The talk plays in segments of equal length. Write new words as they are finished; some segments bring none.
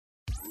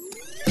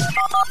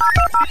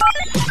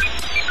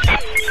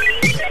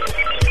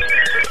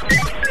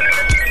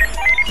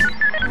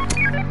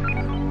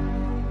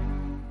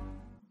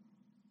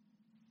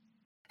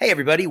Hey,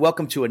 everybody.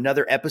 Welcome to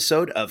another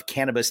episode of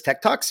Cannabis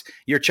Tech Talks.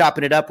 You're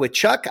chopping it up with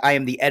Chuck. I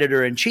am the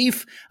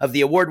editor-in-chief of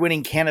the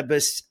award-winning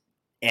Cannabis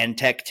and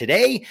Tech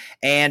Today,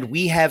 and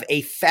we have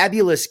a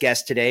fabulous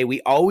guest today.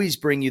 We always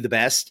bring you the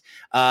best,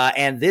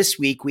 and this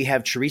week we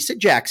have Teresa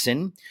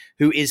Jackson,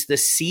 who is the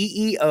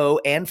CEO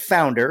and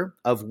founder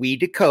of We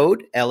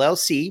Decode,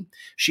 LLC.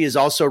 She is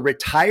also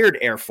retired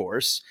Air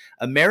Force,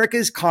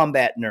 America's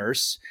combat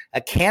nurse, a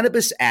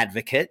cannabis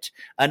advocate,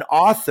 an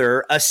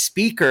author, a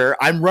speaker.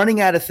 I'm running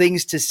out of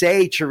things to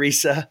say,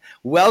 Teresa.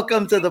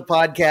 Welcome to the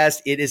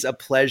podcast. It is a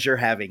pleasure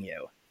having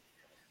you.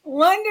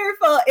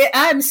 Wonderful.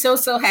 I'm so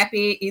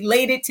happy,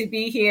 elated to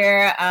be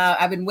here.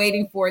 I've been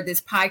waiting for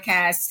this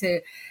podcast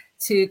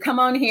to come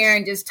on here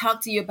and just talk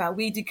to you about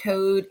We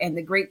Decode and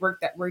the great work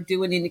that we're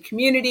doing in the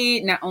community,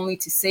 not only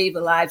to save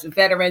the lives of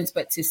veterans,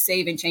 but to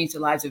save and change the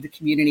lives of the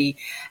community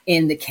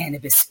in the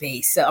cannabis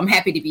space. So I'm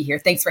happy to be here.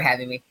 Thanks for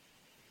having me.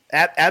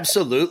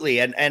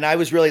 Absolutely. And I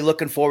was really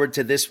looking forward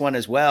to this one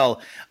as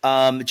well.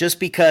 Just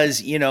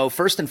because, you know,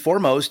 first and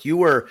foremost,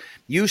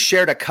 you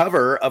shared a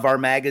cover of our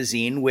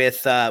magazine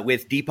with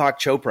Deepak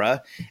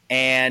Chopra,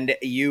 and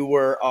you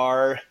were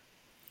our,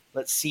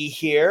 let's see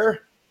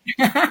here,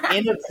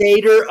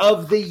 Innovator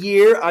of the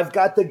Year. I've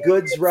got the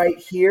goods right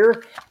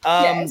here.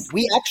 Yes.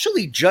 We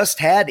actually just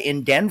had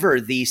in Denver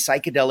the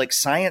Psychedelic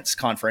Science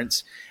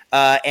Conference.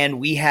 And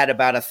we had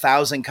about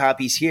 1,000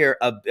 copies here.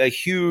 A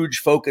huge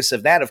focus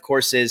of that, of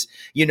course, is,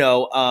 you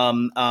know,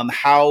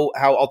 how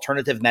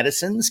alternative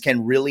medicines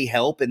can really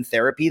help in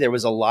therapy. There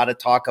was a lot of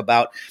talk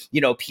about,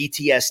 you know,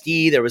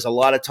 PTSD. There was a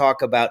lot of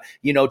talk about,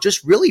 you know,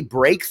 just really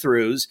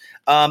breakthroughs.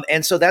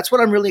 And so that's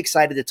what I'm really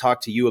excited to talk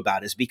to you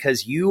about, is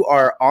because you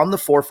are on the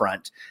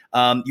forefront.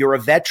 You're a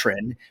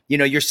veteran, you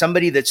know, you're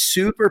somebody that's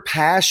super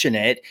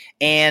passionate,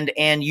 and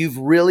you've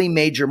really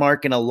made your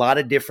mark in a lot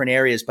of different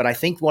areas. But I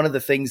think one of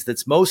the things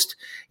that's most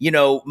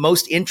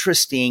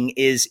interesting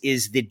is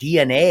the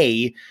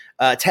DNA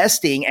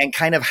testing and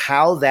kind of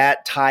how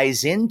that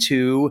ties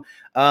into,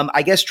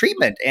 I guess,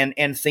 treatment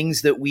and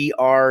things that we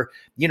are,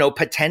 you know,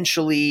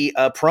 potentially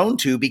prone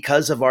to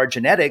because of our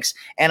genetics.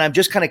 And I'm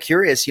just kind of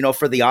curious, you know,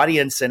 for the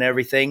audience and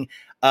everything,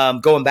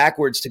 going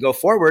backwards to go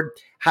forward,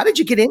 how did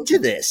you get into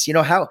this? You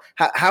know,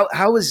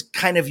 how is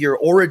kind of your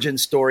origin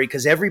story?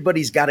 Because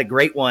everybody's got a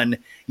great one,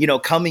 you know,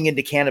 coming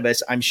into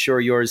cannabis. I'm sure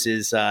yours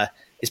is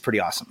pretty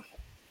awesome.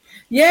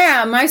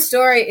 Yeah, my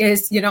story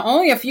is, you know,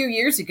 only a few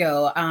years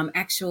ago,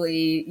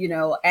 actually, you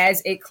know,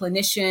 as a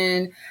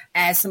clinician,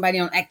 as somebody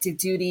on active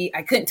duty,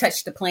 I couldn't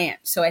touch the plant.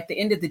 So at the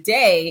end of the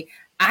day,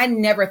 I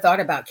never thought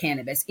about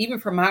cannabis, even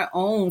for my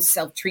own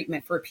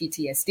self-treatment for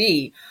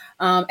PTSD.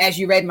 As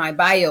you read my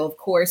bio, of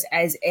course,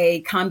 as a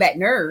combat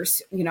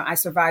nurse, you know, I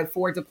survived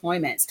 4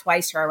 deployments,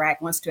 twice to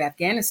Iraq, once to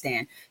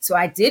Afghanistan. So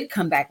I did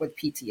come back with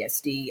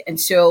PTSD. And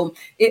so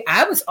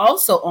I was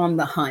also on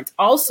the hunt,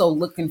 also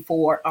looking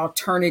for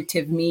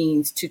alternative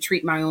means to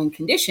treat my own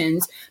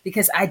conditions,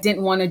 because I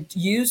didn't want to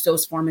use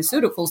those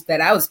pharmaceuticals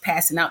that I was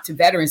passing out to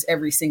veterans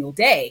every single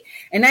day.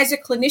 And as a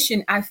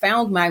clinician, I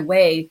found my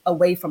way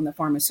away from the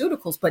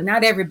pharmaceuticals, but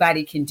not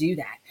everybody can do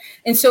that.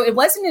 And so it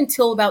wasn't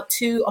until about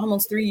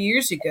almost 3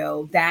 years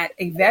ago that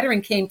a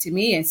veteran came to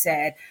me and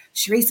said,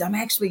 Teresa, I'm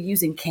actually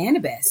using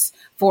cannabis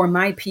for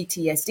my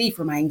PTSD,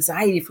 for my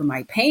anxiety, for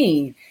my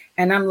pain.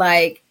 And I'm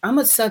like, I'm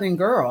a Southern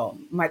girl.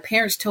 My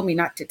parents told me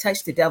not to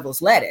touch the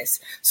devil's lettuce.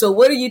 So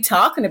what are you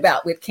talking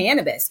about with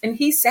cannabis? And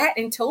he sat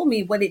and told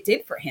me what it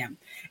did for him.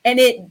 And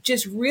it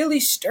just really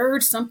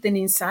stirred something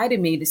inside of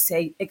me to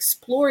say,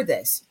 explore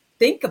this.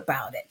 Think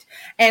about it.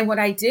 And what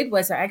I did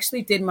was I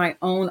actually did my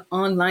own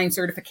online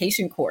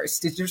certification course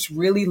to just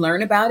really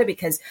learn about it,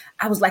 because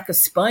I was like a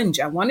sponge.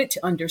 I wanted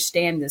to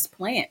understand this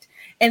plant.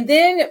 And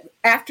then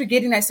after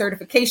getting that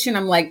certification,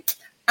 I'm like,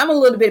 I'm a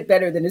little bit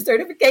better than a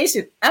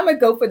certification. I'm going to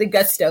go for the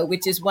gusto,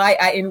 which is why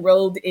I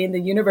enrolled in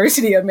the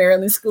University of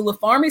Maryland School of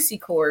Pharmacy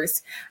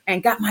course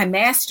and got my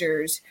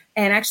master's,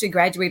 and actually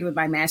graduated with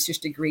my master's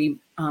degree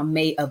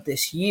May of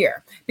this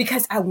year,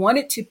 because I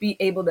wanted to be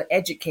able to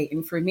educate.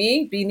 And for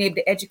me, being able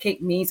to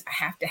educate means I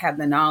have to have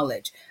the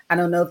knowledge. I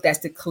don't know if that's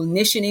the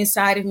clinician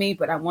inside of me,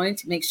 but I wanted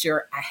to make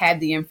sure I had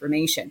the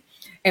information.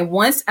 And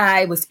once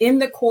I was in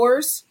the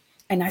course,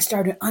 and I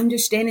started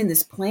understanding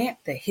this plant,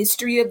 the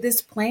history of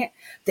this plant,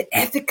 the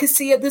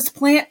efficacy of this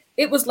plant,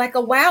 it was like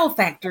a wow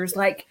factor. It's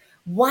like,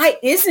 why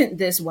isn't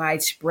this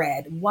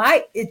widespread?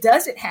 Why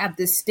does it have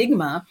this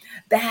stigma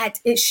that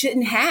it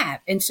shouldn't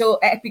have? And so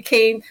I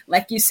became,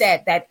 like you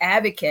said, that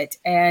advocate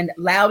and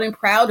loud and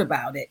proud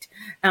about it,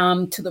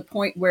 to the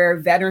point where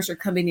veterans are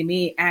coming to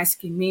me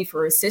asking me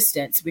for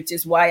assistance, which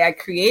is why I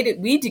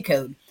created We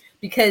Decode.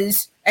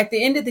 Because at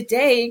the end of the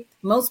day,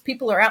 most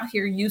people are out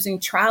here using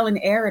trial and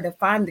error to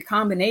find the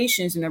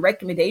combinations and the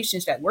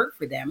recommendations that work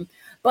for them.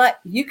 But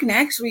you can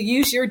actually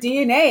use your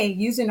DNA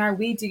using our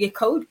We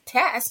Decode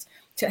test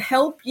to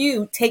help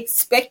you take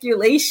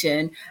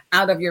speculation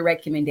out of your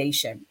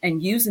recommendation.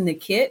 And using the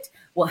kit,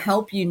 will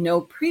help you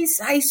know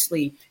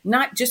precisely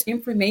not just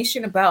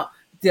information about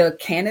the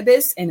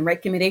cannabis and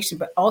recommendation,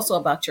 but also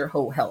about your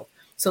whole health.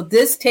 So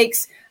this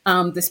takes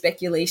the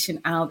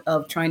speculation out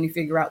of trying to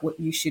figure out what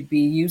you should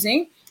be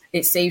using.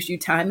 It saves you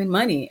time and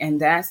money.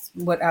 And that's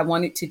what I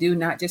wanted to do,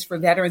 not just for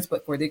veterans,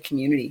 but for the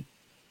community.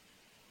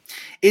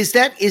 Is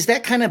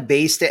that kind of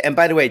based? And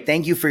by the way,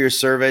 thank you for your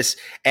service.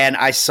 And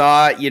I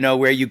saw,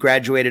 where you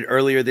graduated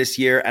earlier this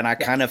year, and I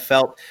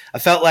felt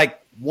like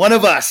one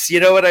of us, you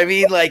know what I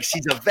mean? Like,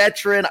 she's a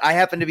veteran. I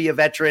happen to be a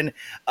veteran,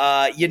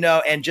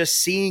 and just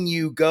seeing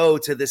you go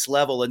to this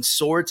level and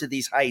soar to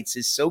these heights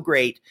is so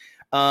great.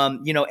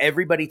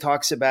 Everybody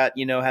talks about,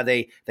 how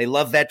they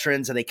love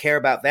veterans and they care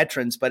about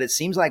veterans, but it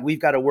seems like we've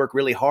got to work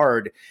really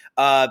hard,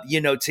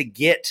 to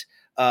get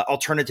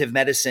alternative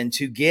medicine,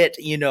 to get,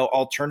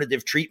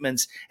 alternative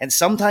treatments. And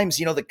sometimes,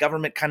 the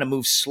government kind of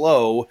moves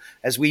slow,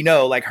 as we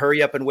know, like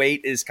hurry up and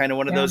wait is kind of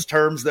one of those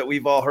terms that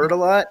we've all heard a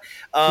lot.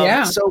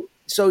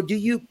 So do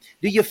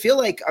you feel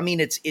like, I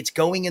mean, it's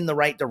going in the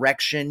right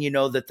direction,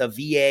 that the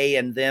VA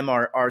and them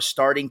are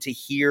starting to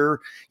hear,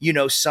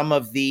 some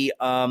of the,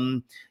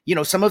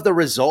 some of the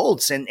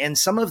results and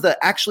some of the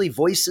actually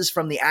voices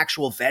from the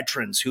actual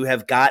veterans who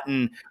have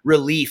gotten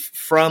relief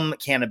from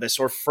cannabis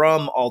or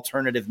from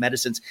alternative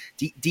medicines.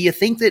 Do you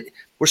think that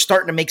we're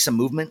starting to make some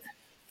movement?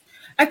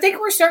 I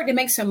think we're starting to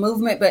make some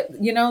movement, but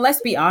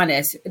let's be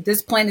honest.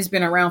 This plant has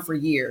been around for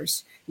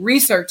years.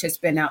 Research has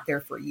been out there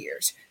for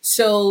years.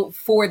 So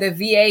for the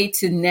VA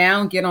to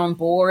now get on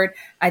board,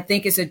 I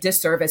think is a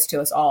disservice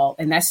to us all.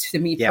 And that's to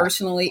me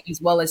personally,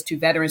 as well as to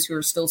veterans who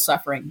are still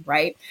suffering,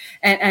 right?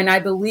 And I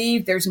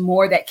believe there's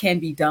more that can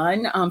be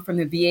done from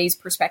the VA's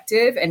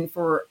perspective and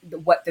for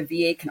what the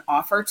VA can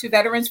offer to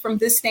veterans from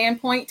this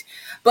standpoint.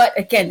 But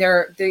again,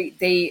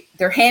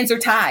 their hands are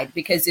tied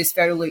because it's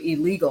federally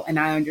illegal. And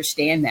I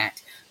understand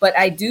that. But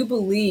I do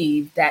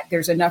believe that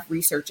there's enough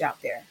research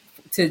out there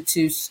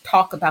to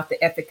talk about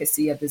the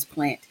efficacy of this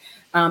plant.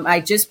 I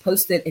just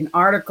posted an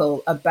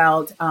article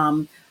about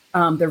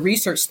the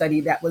research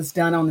study that was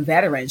done on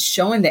veterans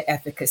showing the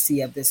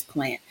efficacy of this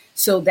plant.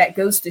 So that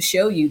goes to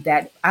show you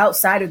that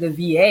outside of the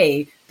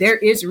VA, there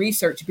is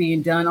research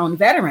being done on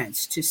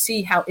veterans to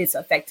see how it's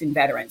affecting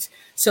veterans.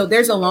 So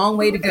there's a long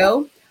way to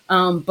go.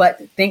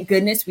 But thank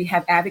goodness we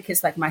have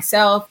advocates like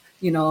myself,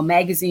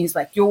 magazines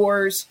like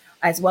yours,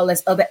 as well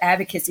as other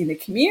advocates in the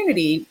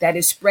community that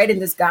is spreading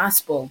this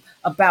gospel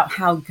about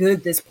how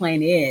good this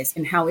plant is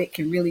and how it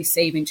can really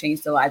save and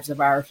change the lives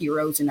of our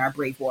heroes and our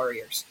brave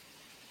warriors.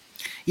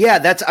 Yeah,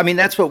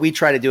 that's what we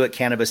try to do at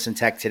Cannabis and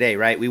Tech Today,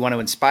 right? We want to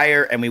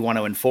inspire and we want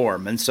to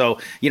inform. And so,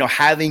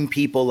 having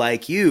people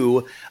like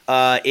you,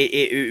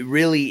 it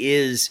really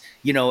is,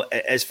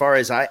 as far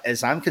as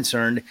I'm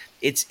concerned,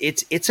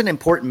 it's an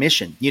important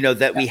mission,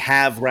 that we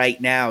have right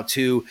now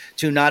to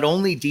not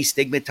only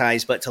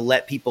destigmatize, but to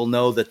let people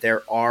know that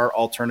there are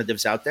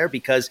alternatives out there,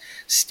 because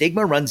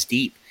stigma runs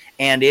deep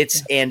and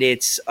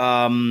it's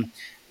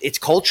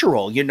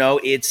cultural,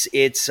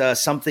 it's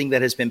something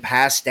that has been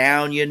passed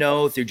down,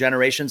 through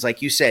generations.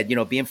 Like you said,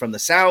 being from the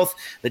South,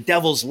 the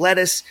devil's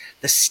lettuce,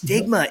 the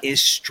stigma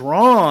is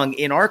strong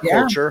in our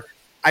culture.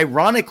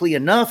 Ironically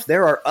enough,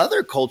 there are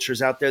other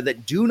cultures out there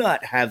that do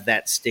not have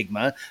that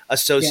stigma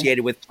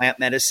associated with plant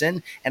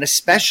medicine. And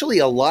especially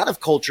a lot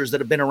of cultures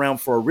that have been around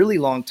for a really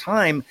long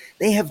time,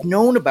 they have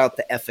known about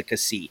the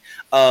efficacy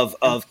of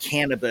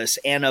cannabis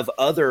and of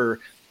other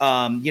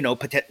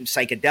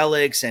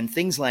psychedelics and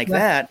things like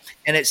that.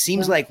 And it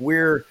seems like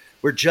we're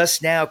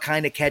just now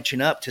kind of catching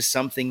up to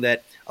something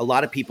that a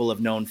lot of people have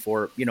known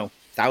for,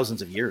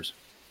 thousands of years.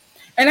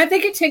 And I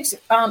think it takes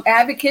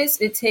advocates.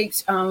 It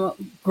takes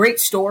great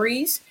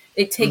stories.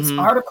 It takes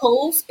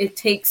articles. It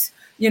takes,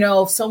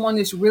 someone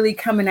who's really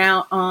coming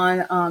out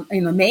on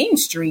in the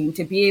mainstream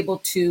to be able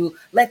to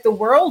let the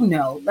world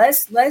know.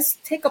 Let's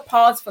take a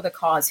pause for the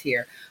cause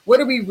here. What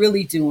are we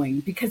really doing?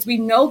 Because we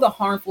know the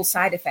harmful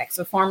side effects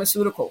of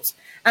pharmaceuticals.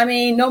 I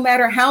mean, no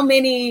matter how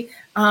many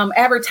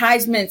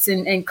advertisements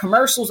and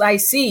commercials I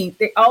see,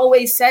 they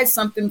always says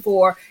something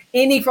for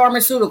any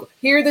pharmaceutical.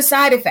 Here are the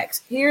side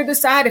effects. Here are the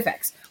side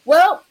effects.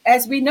 Well,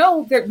 as we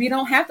know, that we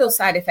don't have those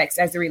side effects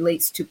as it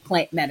relates to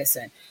plant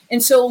medicine.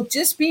 And so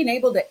just being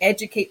able to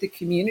educate the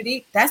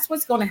community, that's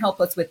what's going to help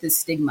us with this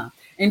stigma.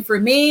 And for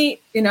me,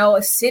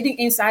 sitting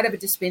inside of a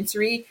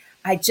dispensary,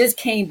 I just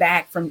came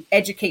back from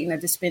educating a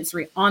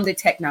dispensary on the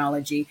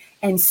technology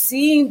and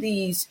seeing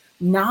these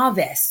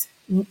novice,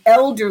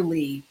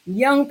 elderly,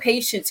 young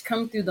patients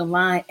come through the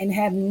line and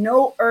have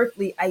no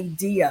earthly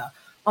idea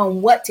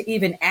on what to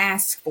even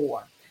ask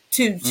for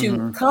to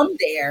come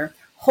there,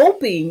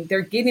 hoping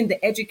they're getting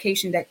the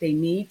education that they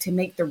need to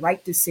make the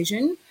right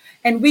decision.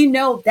 And we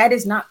know that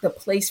is not the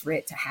place for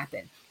it to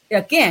happen.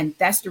 Again,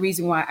 that's the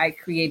reason why I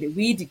created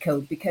We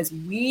Decode, because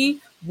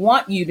we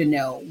want you to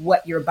know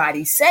what your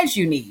body says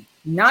you need,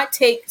 not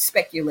take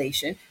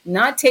speculation,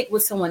 not take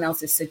what someone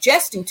else is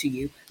suggesting to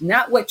you,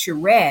 not what you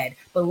read,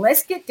 but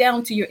let's get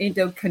down to your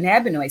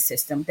endocannabinoid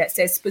system that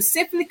says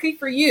specifically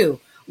for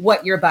you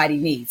what your body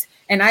needs.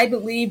 And I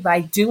believe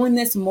by doing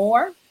this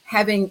more,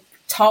 having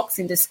talks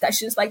and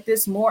discussions like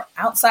this more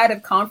outside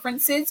of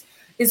conferences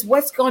is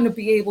what's going to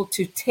be able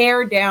to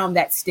tear down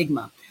that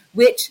stigma,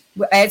 which,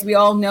 as we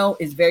all know,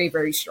 is very,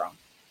 very strong.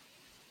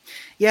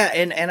 Yeah,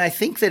 and I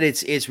think that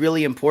it's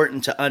really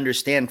important to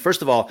understand.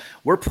 First of all,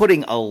 we're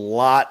putting a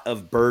lot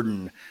of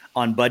burden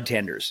on bud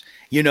tenders,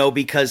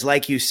 because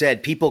like you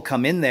said, people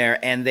come in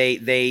there and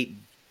they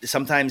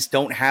sometimes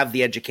don't have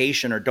the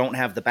education or don't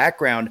have the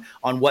background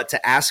on what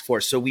to ask for.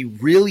 So we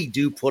really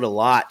do put a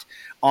lot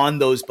on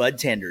those bud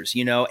tenders,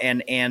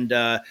 and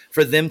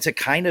for them to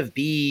kind of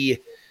be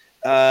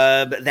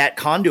that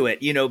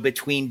conduit,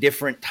 between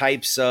different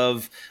types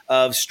of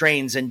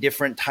strains and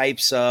different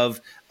types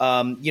of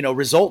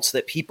results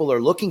that people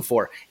are looking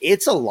for.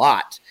 It's a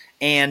lot.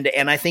 And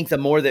I think the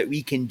more that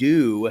we can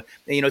do,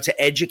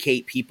 to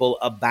educate people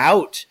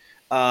about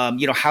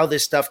how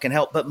this stuff can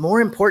help, but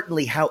more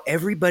importantly, how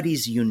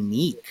everybody's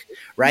unique,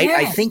 right?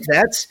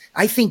 Yes.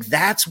 I think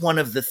that's one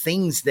of the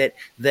things that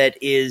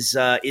is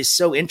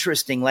so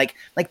interesting. Like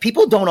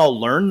people don't all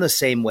learn the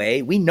same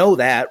way. We know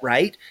that,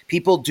 right?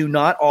 People do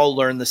not all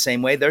learn the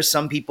same way. There's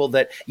some people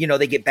that,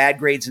 they get bad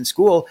grades in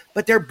school,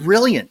 but they're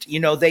brilliant.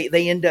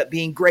 They end up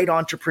being great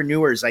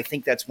entrepreneurs. I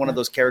think that's one of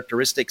those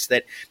characteristics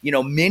that,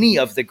 many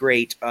of the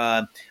great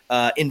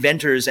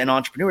inventors and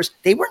entrepreneurs,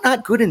 they were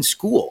not good in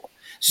school.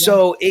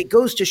 So it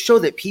goes to show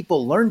that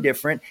people learn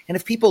different. And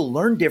if people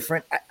learn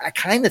different, I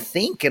kind of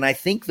think, and I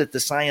think that the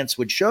science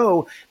would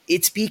show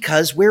it's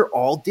because we're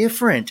all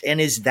different. And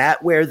is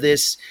that where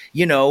this,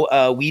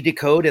 we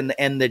decode and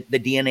the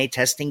DNA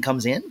testing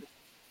comes in?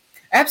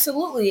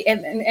 Absolutely.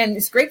 And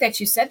it's great that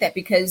you said that,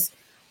 because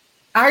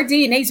our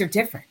DNAs are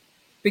different,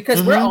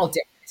 because we're all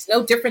different. It's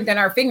no different than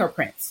our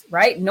fingerprints,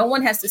 right? No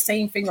one has the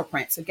same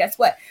fingerprint. So guess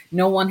what?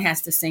 No one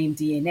has the same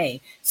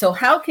DNA. So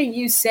how can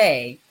you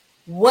say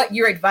what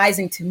you're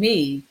advising to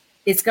me,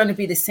 it's going to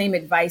be the same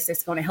advice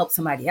that's going to help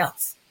somebody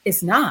else?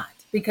 It's not,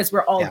 because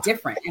we're all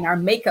different and our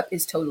makeup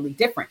is totally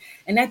different.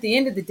 And at the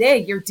end of the day,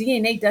 your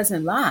DNA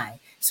doesn't lie.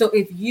 So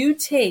if you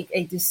take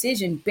a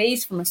decision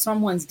based from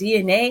someone's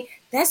DNA,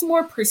 that's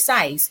more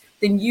precise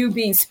than you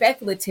being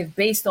speculative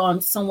based on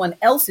someone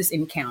else's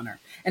encounter.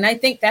 And I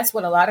think that's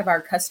what a lot of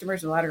our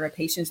customers, a lot of our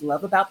patients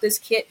love about this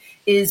kit,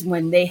 is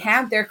when they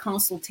have their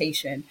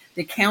consultation,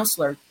 the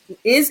counselor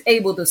is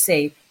able to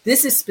say,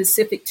 this is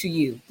specific to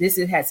you.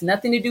 It has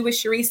nothing to do with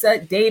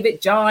Sharisa,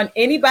 David, John,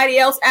 anybody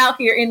else out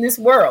here in this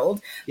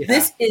world. Yeah.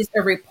 This is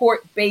a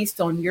report based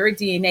on your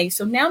DNA.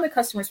 So now the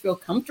customers feel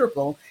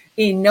comfortable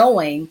in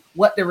knowing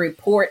what the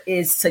report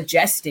is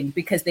suggesting,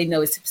 because they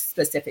know it's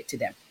specific to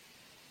them.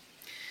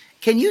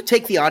 Can you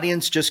take the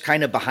audience just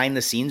kind of behind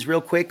the scenes real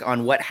quick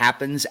on what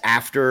happens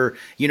after,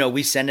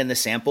 we send in the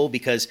sample?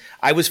 Because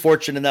I was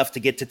fortunate enough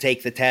to get to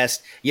take the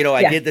test.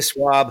 I did the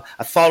swab.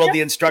 I followed the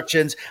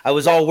instructions. I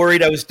was all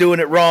worried I was doing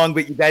it wrong,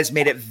 but you guys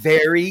made it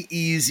very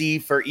easy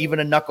for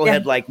even a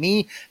knucklehead like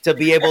me to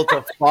be able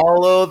to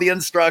follow the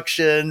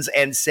instructions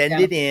and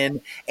send it in.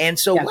 And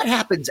so what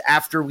happens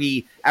after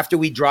we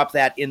drop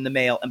that in the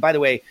mail? And by the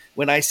way,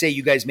 when I say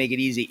you guys make it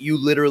easy, you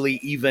literally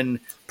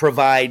even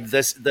provide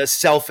the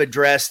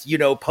self-addressed,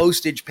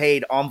 postage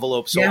paid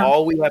envelope. So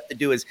all we have to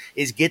do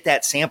is get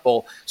that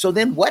sample. So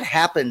then what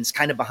happens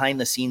kind of behind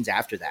the scenes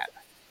after that?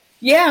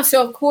 Yeah.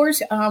 So of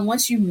course,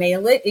 once you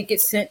mail it, it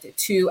gets sent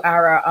to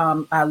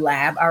our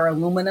lab, our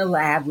Illumina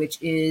lab,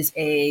 which is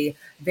a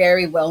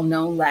very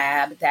well-known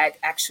lab that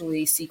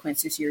actually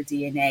sequences your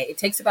DNA. It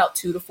takes about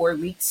 2 to 4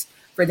 weeks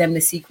for them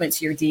to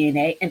sequence your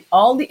DNA, and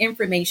all the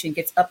information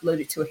gets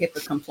uploaded to a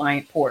HIPAA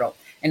compliant portal.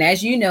 And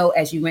as you know,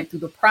 as you went through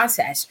the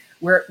process,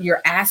 where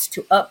you're asked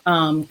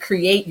to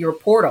create your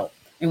portal.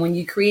 And when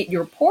you create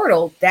your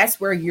portal, that's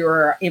where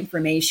your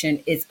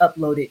information is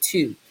uploaded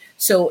to.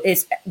 So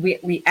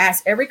we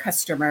ask every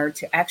customer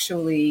to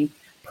actually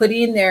put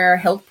in their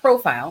health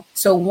profile.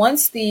 So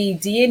once the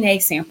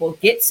DNA sample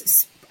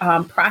gets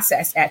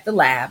processed at the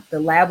lab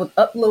will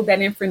upload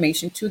that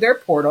information to their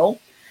portal,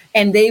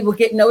 and they will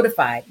get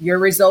notified your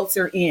results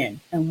are in.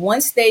 And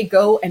once they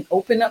go and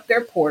open up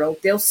their portal,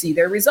 they'll see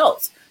their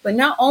results. But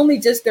not only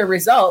just their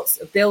results,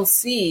 they'll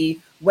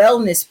see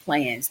wellness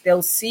plans,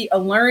 they'll see a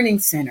learning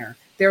center,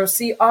 they'll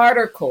see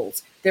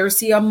articles, they'll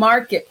see a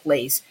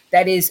marketplace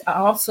that is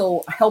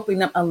also helping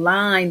them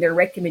align their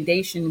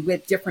recommendation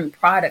with different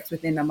products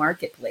within the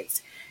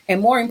marketplace.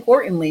 And more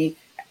importantly,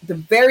 the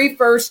very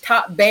first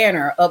top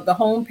banner of the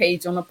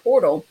homepage on the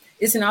portal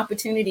is an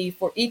opportunity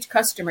for each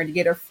customer to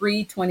get a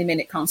free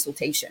 20-minute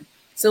consultation.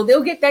 So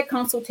they'll get that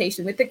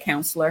consultation with the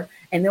counselor,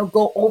 and they'll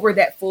go over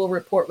that full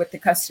report with the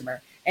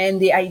customer.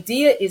 And the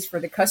idea is for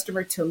the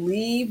customer to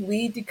leave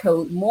We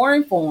Decode more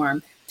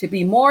informed, to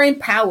be more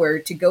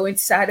empowered to go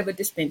inside of a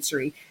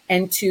dispensary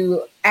and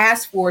to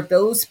ask for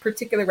those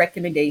particular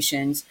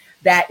recommendations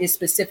that is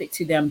specific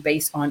to them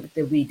based on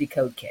the We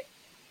Decode kit.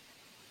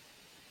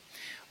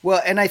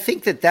 Well, and I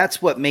think that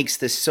that's what makes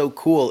this so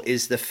cool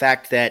is the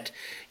fact that,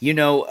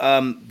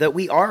 that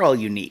we are all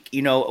unique.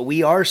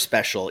 We are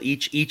special.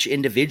 Each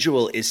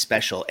individual is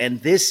special.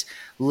 And this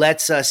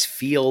lets us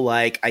feel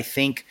like, I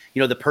think,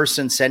 the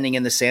person sending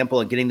in the sample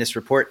and getting this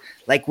report,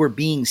 like we're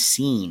being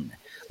seen.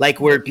 like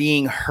we're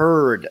being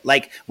heard,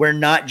 like we're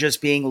not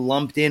just being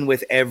lumped in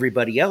with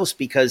everybody else,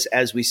 because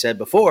as we said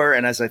before,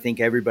 and as I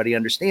think everybody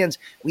understands,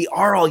 we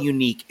are all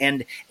unique,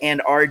 and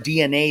our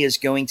DNA is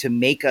going to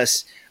make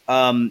us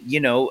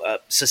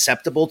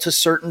susceptible to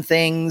certain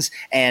things,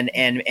 and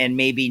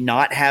maybe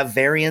not have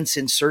variance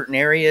in certain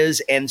areas.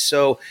 And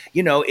so,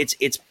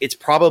 it's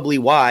probably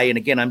why, and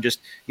again, I'm just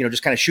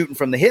kind of shooting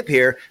from the hip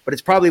here, but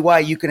it's probably why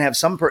you can have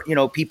some,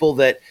 people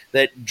that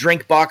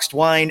drink boxed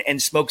wine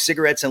and smoke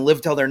cigarettes and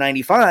live till they're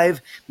 95,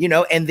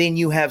 and then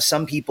you have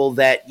some people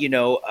that,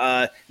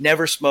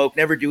 never smoke,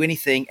 never do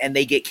anything, and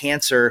they get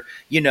cancer,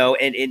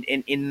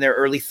 in their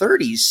early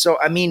 30s. So,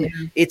 I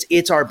mean,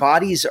 it's our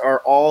bodies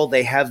are all,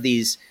 they have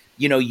these,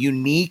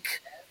 unique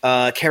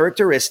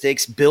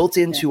characteristics built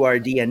into our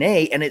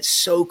DNA. And it's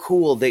so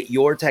cool that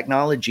your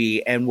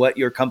technology and what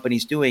your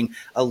company's doing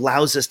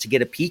allows us to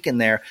get a peek in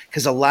there,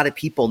 because a lot of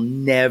people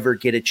never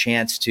get a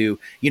chance to,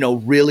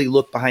 really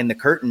look behind the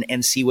curtain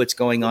and see what's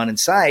going on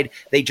inside.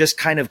 They just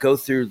kind of go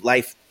through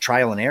life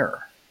trial and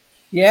error.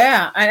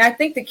 Yeah. And I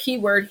think the key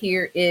word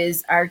here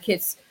is our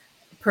kits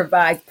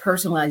provide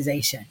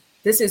personalization.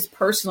 This is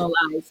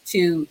personalized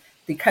to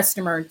the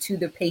customer, to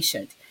the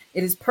patient.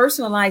 It is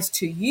personalized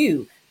to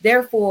you.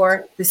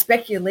 Therefore, the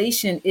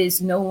speculation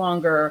is no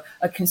longer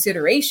a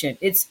consideration.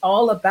 It's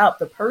all about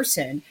the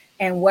person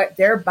and what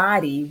their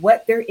body,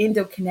 what their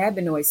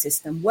endocannabinoid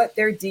system, what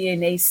their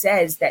DNA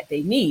says that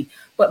they need.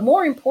 But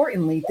more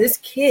importantly, this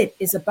kit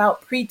is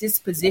about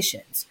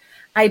predispositions.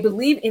 I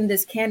believe in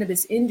this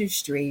cannabis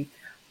industry,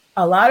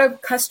 a lot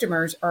of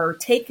customers are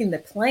taking the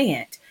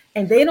plant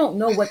and they don't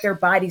know what their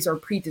bodies are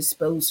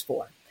predisposed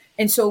for.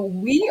 And so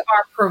we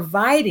are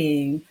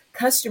providing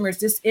customers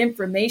this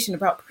information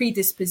about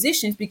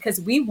predispositions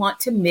because we want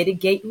to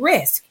mitigate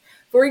risk.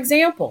 For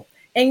example,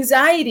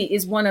 anxiety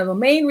is one of the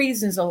main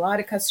reasons a lot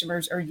of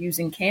customers are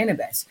using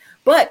cannabis.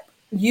 But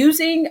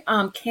using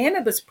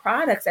cannabis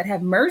products that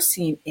have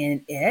myrcene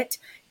in it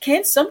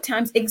can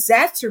sometimes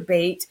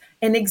exacerbate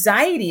an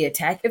anxiety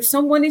attack if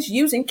someone is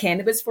using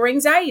cannabis for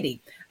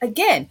anxiety.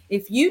 Again,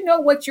 if you know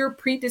what you're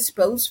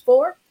predisposed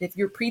for, if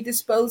you're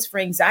predisposed for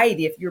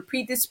anxiety, if you're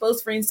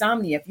predisposed for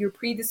insomnia, if you're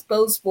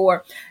predisposed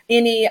for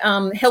any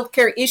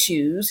healthcare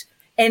issues,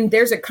 and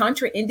there's a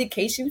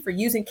contraindication for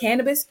using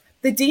cannabis,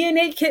 the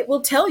DNA kit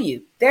will tell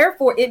you.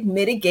 Therefore, it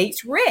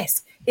mitigates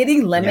risk. It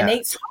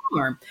eliminates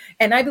harm.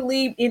 And I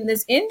believe in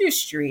this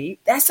industry,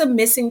 that's a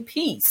missing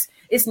piece.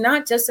 It's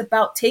not just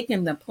about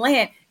taking the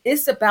plant.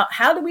 It's about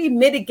how do we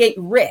mitigate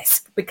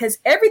risk, because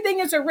everything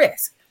is a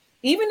risk.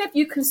 Even if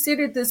you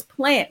consider this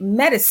plant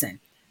medicine,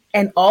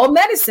 and all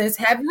medicines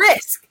have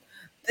risk,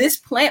 this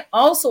plant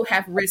also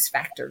have risk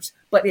factors.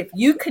 But if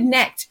you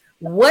connect,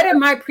 what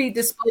am I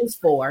predisposed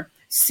for?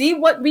 See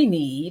what we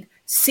need,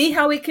 see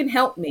how it can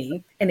help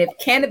me. And if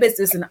cannabis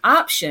is an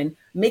option,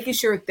 making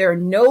sure there are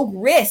no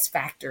risk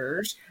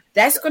factors,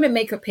 that's going to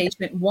make a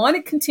patient want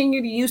to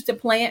continue to use the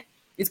plant.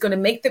 It's going to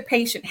make the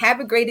patient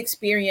have a great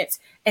experience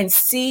and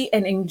see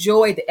and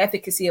enjoy the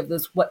efficacy of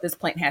what this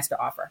plant has to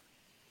offer.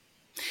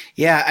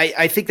 Yeah,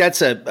 I think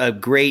that's a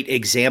great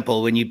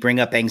example when you bring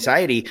up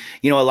anxiety.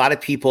 A lot of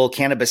people,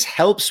 cannabis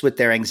helps with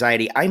their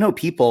anxiety. I know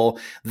people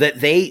that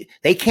they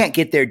can't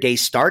get their day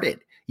started,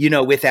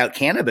 without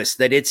cannabis,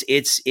 that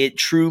it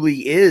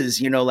truly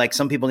is, like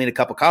some people need a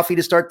cup of coffee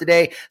to start the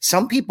day.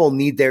 Some people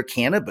need their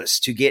cannabis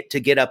to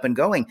get up and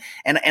going.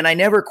 And I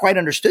never quite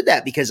understood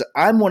that, because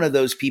I'm one of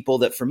those people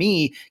that, for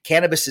me,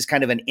 cannabis is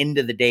kind of an end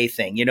of the day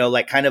thing,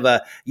 like kind of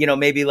a,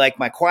 maybe like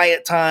my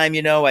quiet time,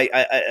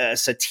 a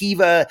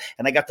sativa,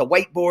 and I got the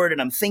whiteboard and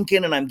I'm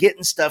thinking and I'm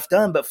getting stuff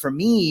done. But for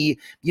me,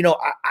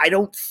 I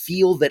don't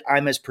feel that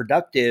I'm as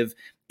productive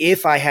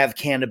if I have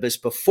cannabis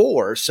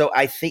before. So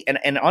I think,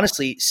 and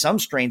honestly, some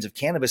strains of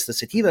cannabis, the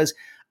sativas,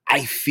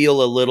 I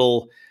feel a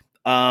little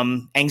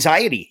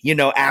anxiety,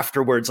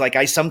 afterwards. Like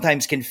I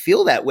sometimes can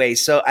feel that way.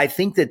 So I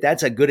think that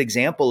that's a good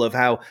example of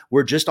how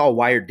we're just all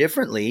wired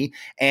differently.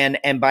 And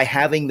by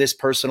having this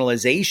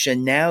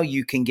personalization, now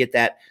you can get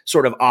that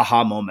sort of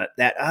aha moment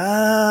that,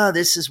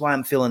 this is why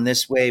I'm feeling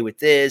this way with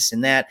this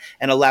and that,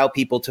 and allow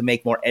people to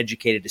make more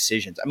educated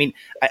decisions. I mean,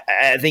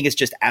 I think it's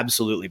just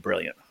absolutely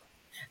brilliant.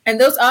 And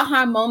those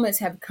aha moments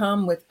have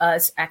come with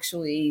us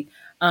actually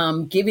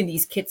giving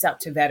these kits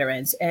out to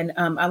veterans. And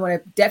I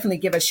want to definitely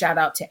give a shout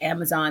out to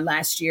Amazon.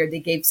 Last year, they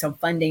gave some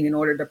funding in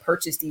order to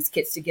purchase these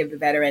kits to give to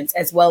veterans,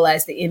 as well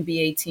as the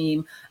NBA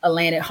team,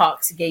 Atlantic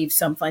Hawks, gave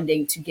some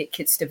funding to get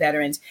kits to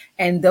veterans.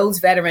 And those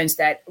veterans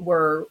that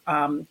were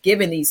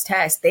given these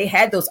tests, they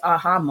had those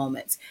aha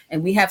moments.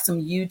 And we have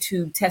some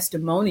YouTube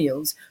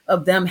testimonials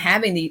of them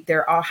having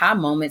their aha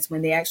moments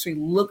when they actually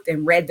looked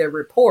and read their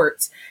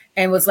reports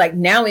and was like,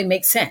 now it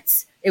makes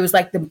sense. It was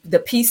like the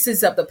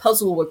pieces of the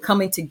puzzle were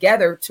coming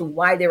together to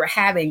why they were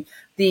having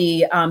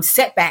the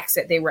setbacks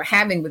that they were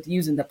having with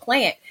using the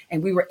plant.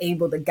 And we were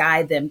able to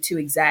guide them to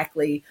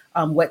exactly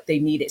what they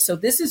needed. So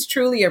this is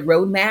truly a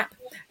roadmap.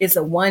 It's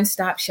a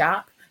one-stop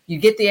shop. You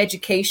get the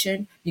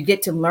education, you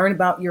get to learn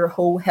about your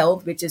whole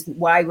health, which is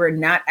why we're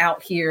not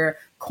out here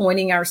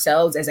coining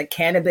ourselves as a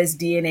cannabis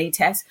DNA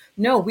test.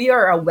 No, we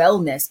are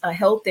a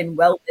health and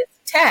wellness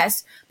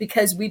test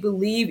because we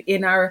believe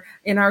in our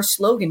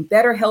slogan,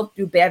 better health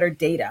through better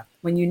data.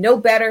 When you know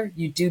better,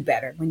 you do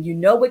better. When you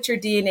know what your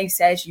DNA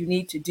says you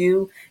need to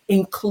do,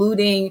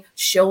 including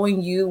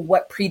showing you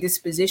what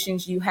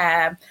predispositions you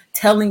have,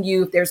 telling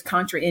you if there's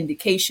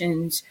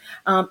contraindications,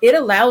 it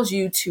allows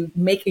you to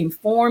make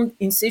informed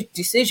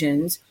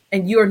decisions,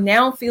 and you are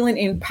now feeling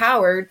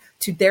empowered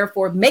to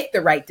therefore make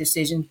the right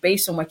decision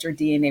based on what your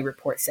DNA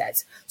report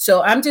says.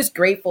 So I'm just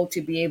grateful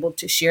to be able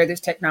to share this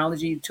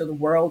technology to the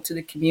world, to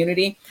the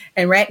community.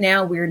 And right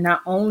now, we're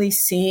not only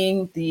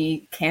seeing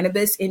the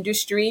cannabis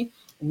industry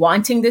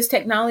wanting this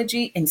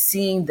technology and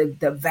seeing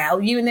the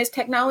value in this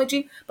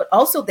technology, but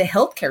also the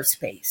healthcare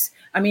space.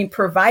 I mean,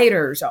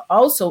 providers are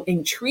also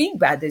intrigued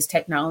by this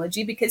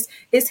technology because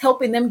it's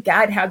helping them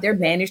guide how they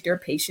manage their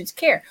patient's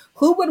care.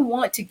 Who would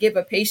want to give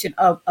a patient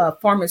a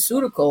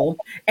pharmaceutical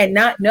and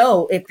not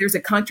know if there's a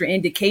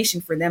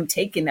contraindication for them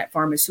taking that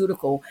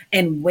pharmaceutical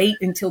and wait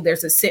until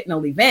there's a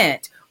sentinel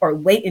event or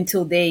wait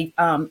until they,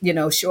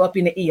 show up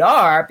in the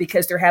ER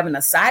because they're having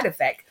a side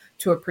effect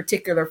to a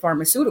particular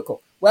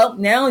pharmaceutical? Well,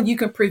 now you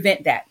can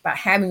prevent that by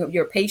having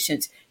your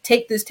patients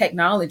take this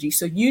technology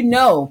so you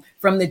know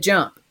from the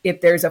jump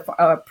if there's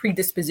a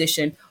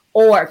predisposition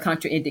or a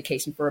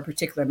contraindication for a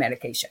particular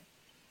medication.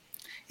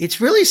 It's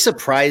really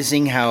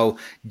surprising how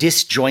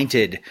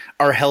disjointed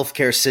our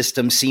healthcare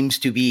system seems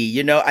to be.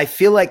 You know, I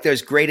feel like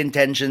there's great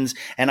intentions,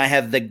 and I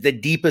have the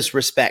deepest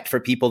respect for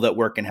people that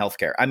work in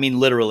healthcare. I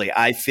mean, literally,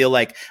 I feel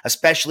like,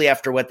 especially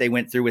after what they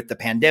went through with the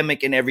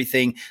pandemic and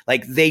everything,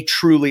 like they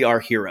truly are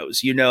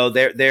heroes. You know,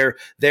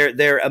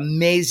 they're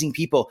amazing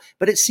people.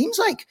 But it seems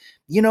like,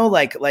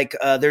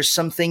 there's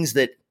some things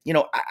that,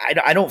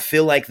 I don't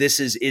feel like this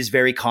is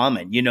very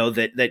common,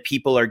 that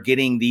people are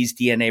getting these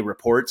DNA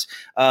reports.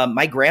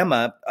 My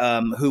grandma,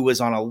 who was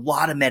on a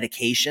lot of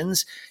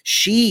medications,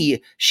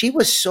 she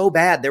was so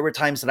bad. There were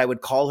times that I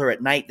would call her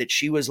at night that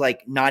she was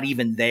like not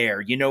even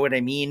there. You know what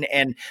I mean?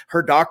 And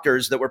her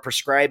doctors that were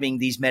prescribing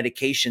these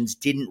medications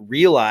didn't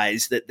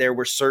realize that there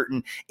were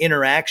certain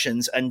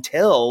interactions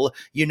until,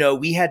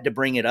 we had to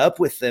bring it up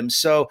with them.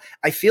 So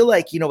I feel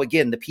like,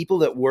 again, the people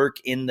that work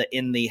in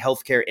the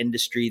healthcare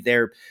industry,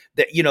 they're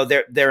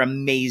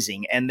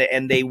amazing, and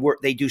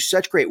they do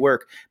such great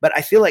work. But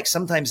I feel like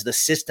sometimes the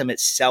system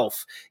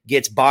itself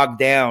gets bogged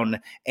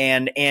down,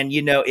 and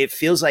it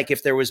feels like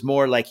if there was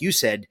more, like you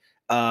said,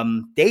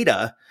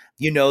 data,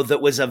 that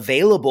was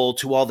available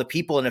to all the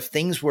people, and if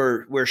things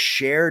were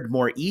shared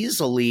more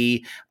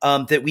easily,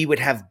 that we would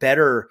have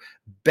better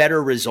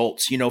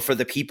results, for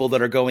the people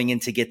that are going in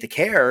to get the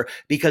care,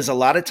 because a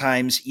lot of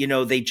times,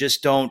 they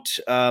just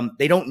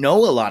they don't know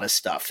a lot of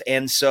stuff.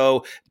 And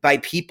so by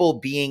people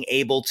being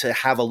able to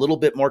have a little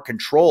bit more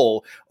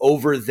control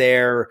over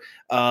their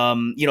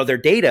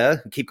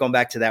data, keep going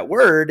back to that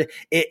word,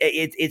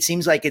 it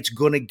seems like it's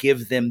going to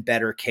give them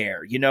better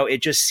care.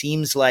 It just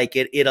seems like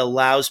it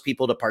allows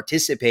people to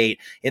participate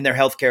in their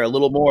healthcare a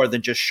little more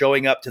than just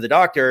showing up to the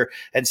doctor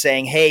and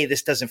saying, hey,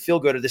 this doesn't feel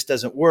good, or this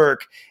doesn't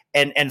work,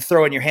 and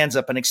throwing your hands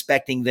up and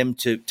expecting them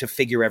to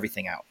figure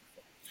everything out.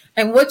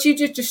 And what you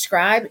just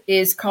described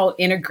is called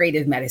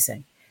integrative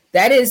medicine.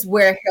 That is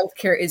where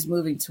healthcare is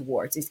moving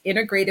towards. It's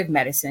integrative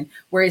medicine,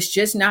 where it's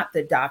just not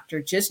the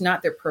doctor, just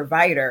not the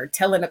provider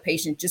telling a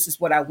patient, this is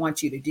what I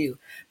want you to do.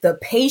 The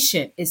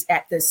patient is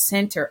at the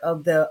center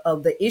of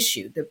the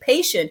issue. The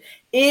patient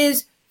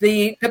is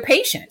the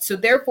patient. So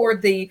therefore,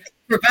 the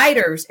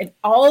providers and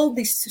all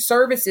the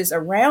services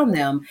around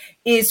them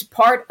is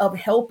part of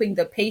helping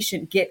the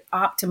patient get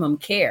optimum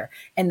care.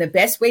 And the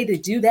best way to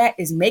do that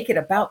is make it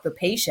about the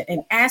patient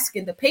and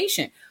asking the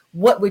patient,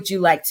 what would you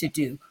like to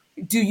do?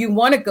 Do you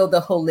want to go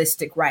the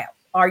holistic route?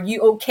 Are you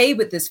okay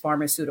with this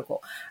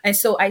pharmaceutical? And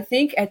so I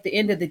think at the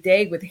end of the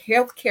day, with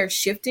healthcare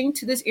shifting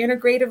to this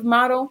integrative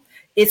model,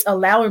 it's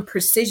allowing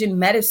precision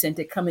medicine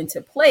to come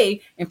into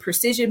play. And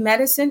precision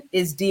medicine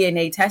is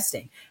DNA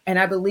testing. And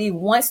I believe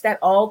once that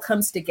all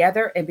comes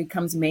together and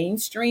becomes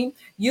mainstream,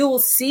 you will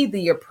see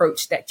the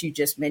approach that you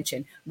just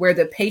mentioned, where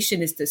the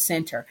patient is the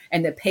center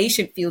and the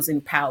patient feels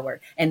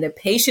empowered and the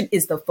patient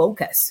is the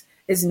focus.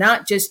 Is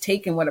not just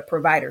taking what a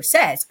provider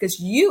says, because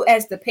you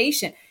as the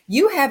patient,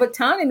 you have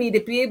autonomy to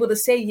be able to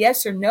say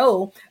yes or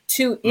no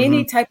to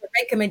any type of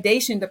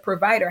recommendation the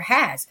provider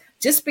has.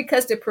 Just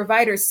because the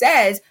provider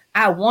says,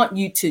 I want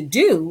you to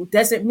do,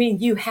 doesn't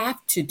mean you have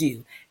to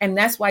do. And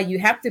that's why you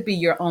have to be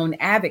your own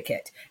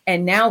advocate.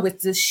 And now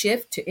with this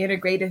shift to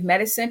integrative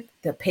medicine,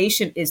 the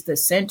patient is the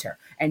center.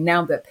 And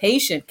now the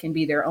patient can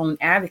be their own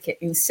advocate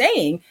in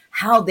saying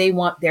how they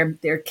want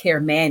their care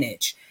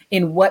managed.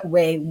 In what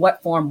way,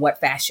 what form, what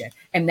fashion.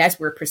 And that's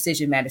where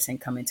precision medicine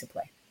come into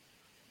play.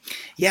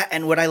 Yeah,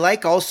 and what I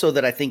like also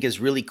that I think is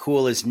really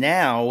cool is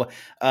now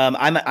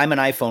I'm an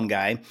iPhone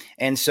guy,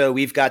 and so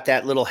we've got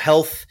that little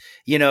health,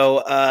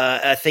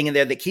 thing in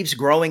there that keeps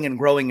growing and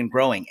growing and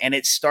growing, and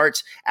it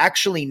starts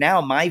actually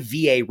now. My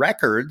VA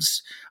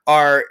records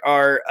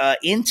are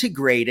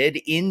integrated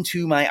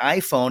into my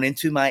iPhone,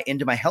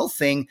 into my health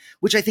thing,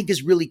 which I think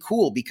is really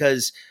cool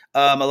because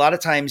a lot of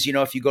times,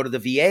 if you go to the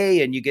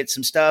VA and you get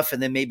some stuff,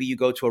 and then maybe you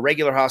go to a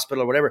regular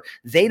hospital or whatever,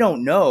 they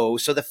don't know.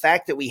 So the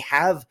fact that we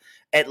have,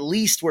 at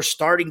least we're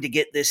starting to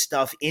get this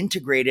stuff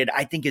integrated,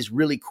 I think is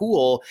really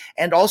cool.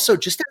 And also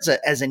just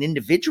as an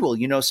individual,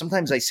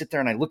 sometimes I sit there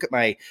and I look at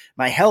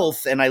my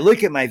health and I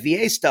look at my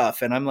VA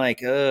stuff and I'm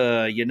like,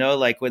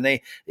 like when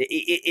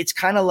it's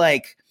kind of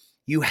like,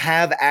 you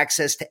have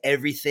access to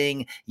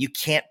everything. You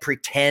can't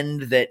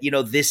pretend that,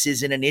 this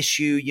isn't an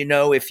issue.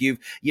 If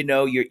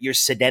you're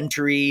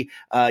sedentary,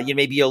 you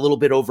may be a little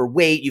bit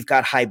overweight, you've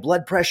got high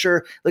blood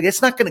pressure. Like,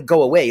 it's not going to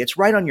go away. It's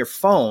right on your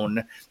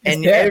phone.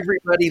 And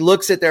everybody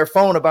looks at their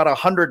phone about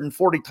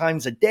 140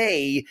 times a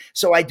day.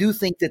 So I do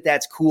think that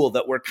that's cool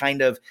that we're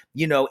kind of,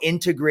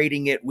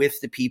 integrating it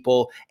with the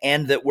people,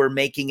 and that we're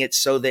making it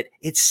so that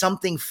it's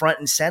something front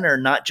and center,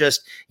 not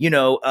just,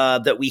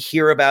 that we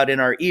hear about in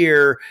our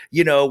ear,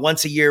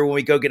 once a year when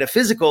we go get a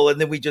physical,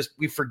 and then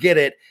we forget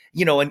it,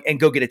 and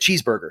go get a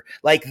cheeseburger.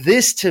 Like,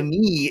 this to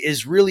me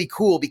is really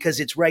cool because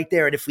it's right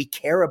there. And if we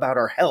care about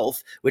our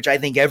health, which I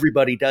think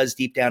everybody does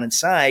deep down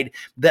inside,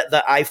 that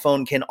the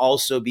iPhone can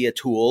also be a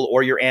tool,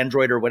 or your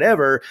Android or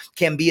whatever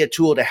can be a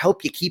tool to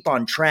help you keep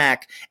on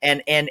track.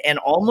 And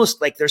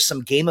almost like there's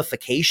some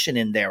gamification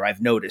in there.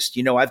 I've noticed,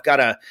 I've got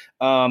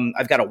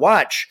a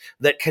watch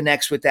that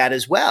connects with that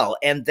as well.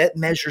 And that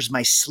measures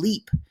my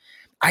sleep.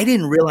 I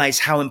didn't realize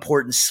how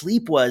important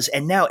sleep was.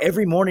 And now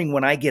every morning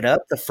when I get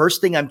up, the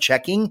first thing I'm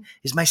checking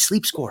is my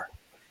sleep score.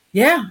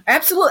 Yeah,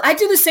 absolutely. I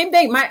do the same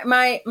thing.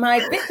 My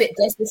Fitbit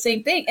does the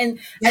same thing. And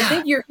I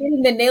think you're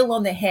hitting the nail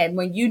on the head.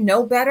 When you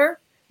know better,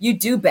 you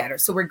do better.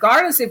 So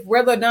regardless of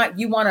whether or not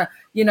you want to,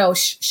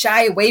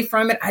 shy away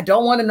from it, I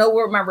don't want to know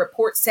what my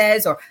report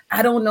says, or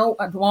I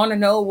want to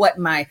know what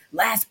my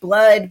last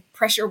blood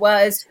pressure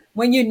was.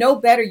 When you know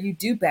better, you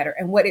do better.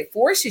 And what it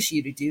forces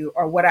you to do,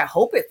 or what I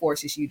hope it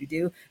forces you to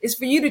do, is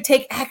for you to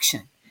take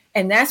action.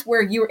 And that's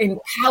where you're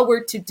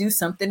empowered to do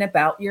something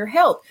about your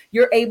health.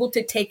 You're able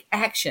to take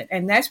action.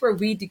 And that's where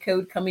We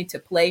Decode come into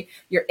play.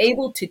 You're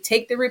able to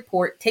take the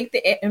report, take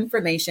the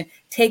information,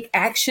 take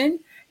action,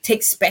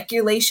 take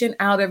speculation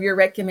out of your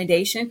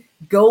recommendation,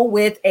 go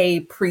with a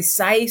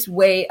precise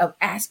way of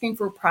asking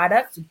for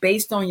products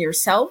based on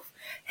yourself,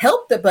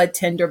 help the bud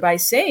tender by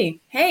saying,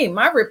 hey,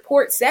 my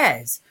report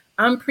says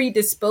I'm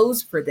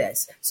predisposed for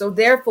this. So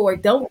therefore,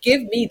 don't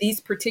give me these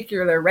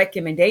particular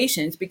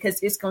recommendations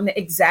because it's going to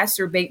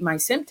exacerbate my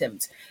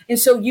symptoms. And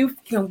so you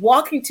can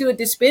walk into a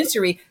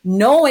dispensary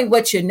knowing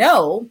what you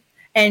know,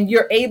 and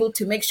you're able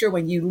to make sure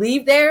when you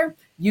leave there,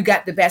 you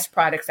got the best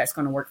products that's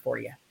going to work for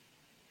you.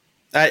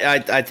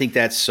 I think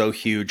that's so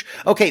huge.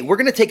 Okay, we're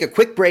going to take a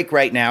quick break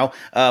right now.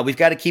 We've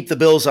got to keep the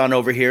bills on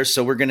over here,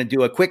 so we're going to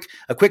do a quick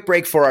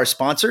break for our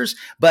sponsors.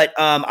 But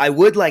I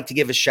would like to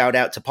give a shout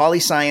out to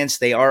Polyscience.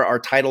 They are our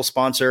title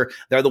sponsor.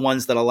 They're the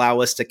ones that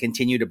allow us to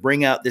continue to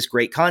bring out this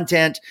great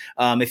content.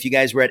 If you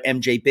guys were at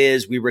MJ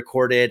Biz, we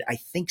recorded, I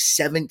think,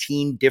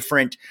 17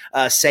 different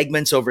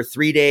segments over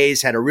 3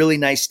 days. Had a really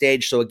nice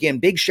stage. So again,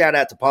 big shout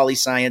out to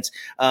Polyscience.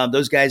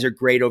 Those guys are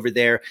great over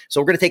there. So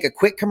we're going to take a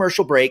quick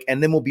commercial break,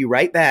 and then we'll be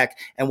right back.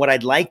 And what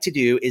I'd like to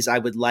do is I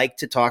would like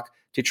to talk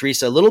to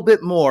Teresa a little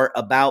bit more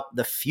about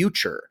the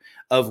future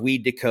of We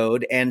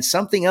Decode. And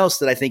something else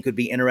that I think would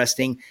be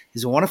interesting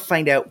is I want to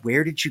find out,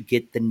 where did you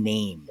get the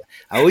name?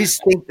 I always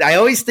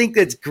think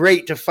that's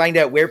great to find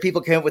out where people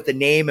came up with the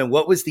name and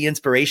what was the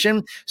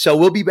inspiration. So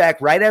we'll be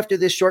back right after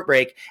this short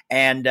break,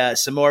 and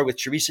some more with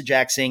Teresa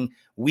Jackson.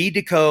 We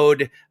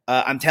Decode.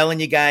 I'm telling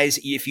you guys,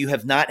 if you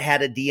have not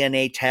had a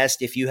DNA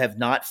test, if you have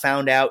not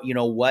found out,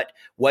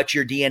 what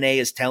your DNA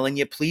is telling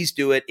you, please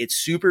do it. It's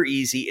super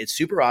easy. It's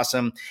super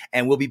awesome.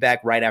 And we'll be back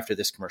right after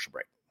this commercial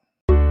break.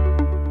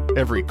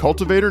 Every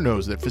cultivator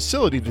knows that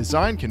facility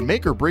design can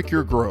make or break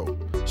your grow.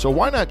 So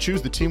why not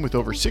choose the team with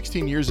over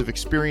 16 years of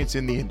experience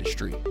in the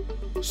industry?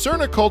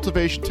 Cerna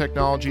Cultivation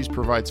Technologies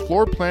provides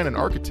floor plan and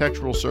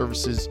architectural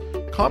services,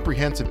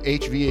 comprehensive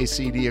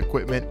HVACD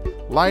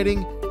equipment,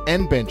 lighting,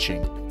 and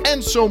benching,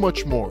 and so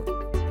much more,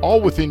 all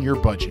within your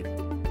budget.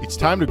 It's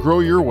time to grow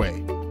your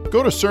way.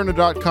 Go to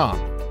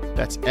Cerna.com,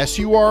 that's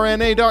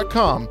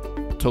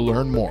SURNA.com, to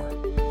learn more.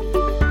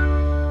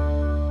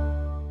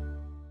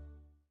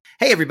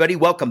 Hey, everybody.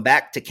 Welcome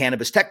back to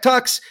Cannabis Tech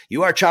Talks.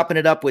 You are chopping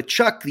it up with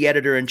Chuck, the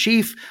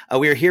editor-in-chief.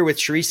 We are here with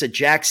Teresa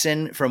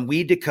Jackson from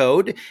We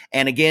Decode.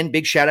 And again,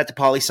 big shout out to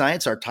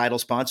Polyscience, our title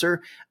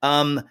sponsor.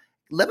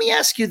 Let me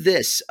ask you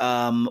this.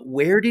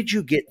 Where did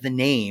you get the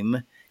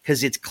name?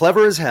 Because it's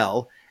clever as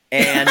hell.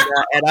 And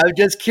I'm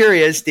just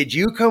curious, did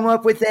you come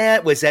up with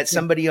that? Was that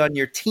somebody on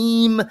your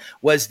team?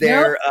 Was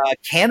there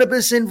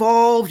cannabis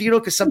involved?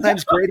 Because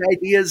sometimes great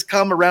ideas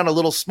come around a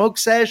little smoke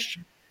sesh.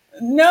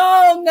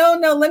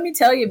 No. Let me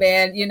tell you,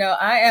 man,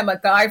 I am a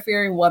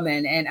God-fearing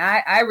woman, and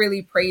I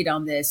really prayed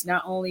on this,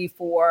 not only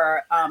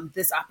for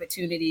this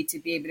opportunity to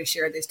be able to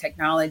share this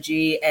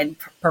technology and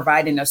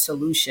providing a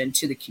solution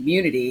to the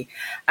community.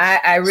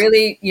 I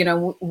really,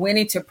 went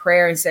into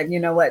prayer and said, you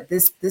know what,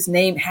 this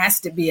name has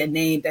to be a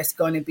name that's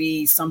going to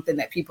be something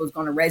that people is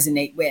going to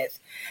resonate with.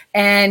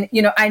 And,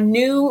 I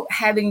knew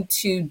having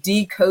to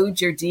decode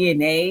your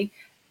DNA,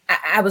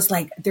 I was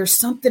like, there's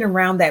something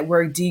around that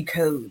word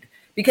decode,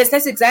 because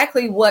that's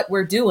exactly what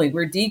we're doing.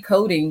 We're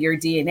decoding your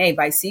DNA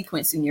by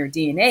sequencing your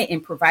DNA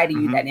and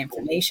providing you that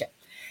information.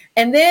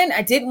 And then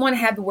I didn't want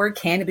to have the word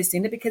cannabis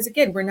in it because,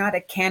 again, we're not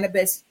a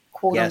cannabis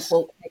quote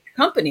unquote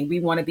company. We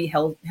want to be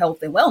health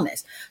and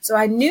wellness. So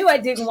I knew I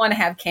didn't want to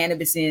have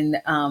cannabis in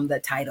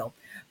the title.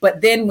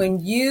 But then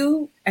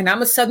and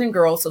I'm a Southern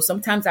girl, so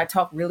sometimes I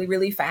talk really,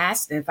 really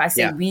fast. And if I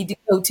say we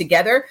decode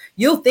together,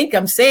 you'll think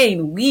I'm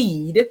saying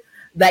weed,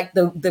 like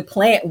the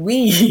plant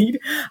weed.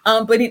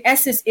 But in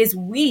essence, is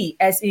we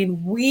as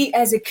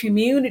a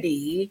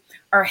community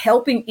are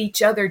helping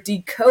each other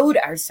decode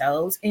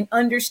ourselves in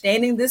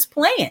understanding this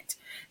plant.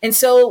 And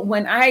so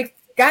when I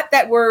got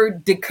that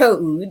word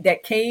decode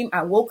that came,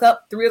 I woke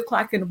up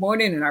 3:00 in the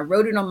morning and I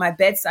wrote it on my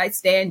bedside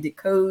stand,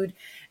 decode.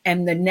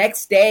 And the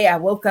next day I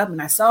woke up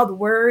and I saw the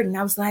word and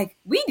I was like,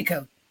 we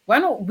decode. Why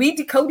don't we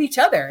decode each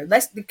other?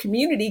 Let's the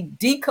community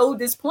decode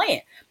this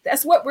plant.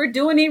 That's what we're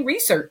doing in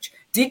research,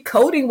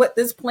 decoding what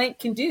this plant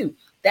can do.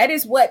 That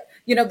is what,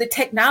 the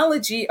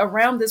technology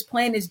around this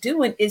plant is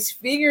doing, is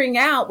figuring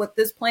out what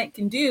this plant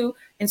can do.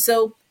 And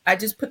so I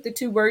just put the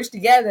two words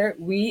together,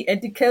 we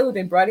and decode,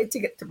 and brought it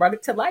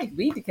to life.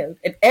 We decode.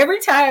 And every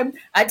time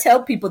I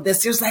tell people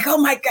this, it's like, oh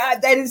my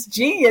God, that is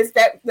genius,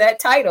 that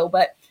title.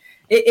 But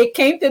it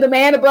came to the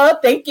man above.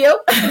 Thank you.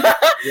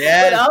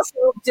 Yes. But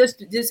also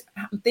just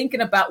thinking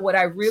about what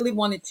I really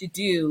wanted to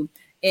do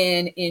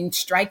in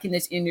striking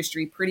this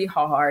industry pretty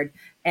hard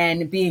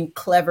and being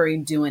clever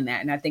in doing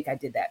that. And I think I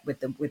did that with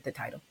the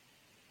title.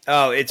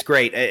 Oh, it's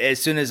great. As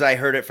soon as I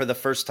heard it for the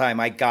first time,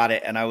 I got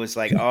it. And I was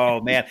like, oh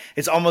man,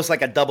 it's almost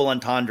like a double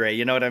entendre.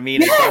 You know what I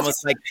mean? Yes! It's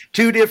almost like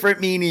two different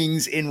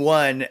meanings in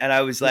one. And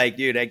I was like,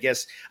 dude, I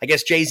guess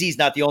Jay-Z's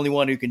not the only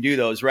one who can do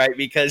those, right?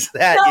 Because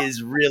that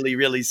is really,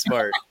 really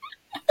smart.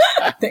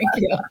 Thank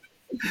you.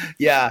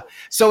 Yeah.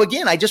 So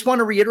again, I just want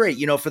to reiterate,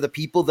 for the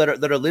people that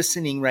are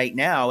listening right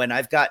now, and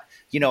I've got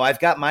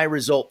my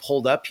result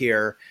pulled up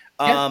here.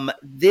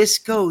 This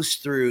goes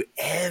through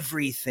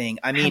everything.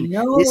 I mean,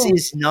 this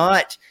is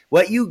not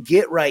what you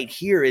get right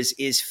here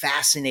is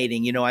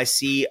fascinating. I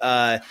see,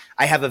 I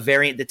have a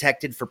variant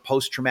detected for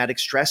post-traumatic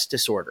stress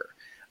disorder.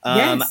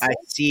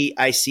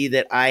 I see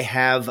that I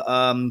have,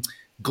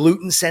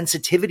 gluten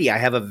sensitivity. I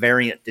have a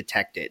variant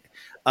detected.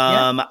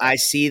 I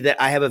see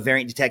that I have a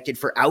variant detected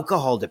for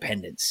alcohol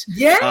dependence.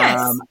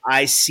 Yes.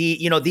 I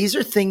see, these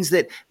are things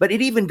but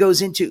it even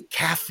goes into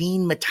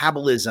caffeine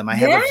metabolism. I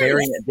have a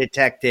variant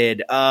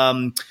detected.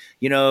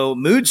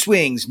 Mood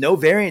swings, no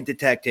variant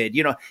detected.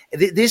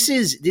 This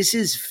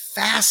is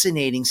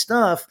fascinating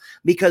stuff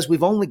because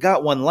we've only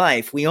got one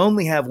life. We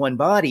only have one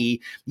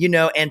body,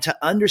 and to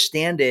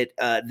understand it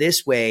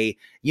this way,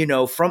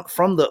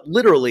 from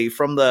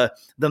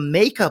the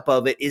makeup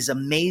of it is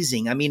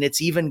amazing. I mean,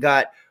 it's even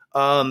got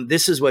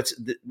this is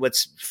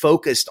what's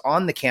focused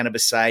on the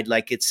cannabis side.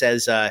 Like it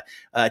says,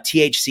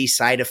 THC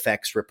side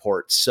effects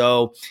reports.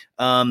 So,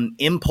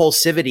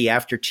 impulsivity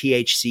after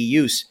THC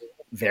use,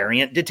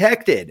 variant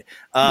detected.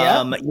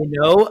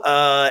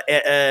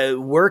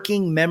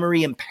 Working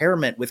memory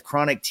impairment with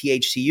chronic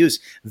THC use,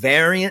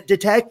 variant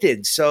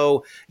detected.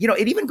 So,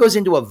 it even goes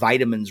into a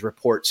vitamins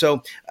report.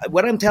 So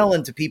what I'm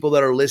telling to people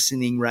that are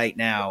listening right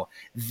now,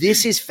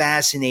 this is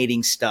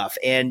fascinating stuff.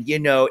 And,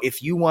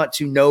 if you want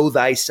to know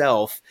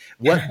thyself,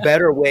 what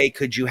better way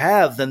could you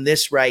have than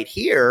this right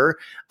here?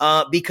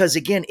 Because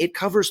again, it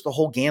covers the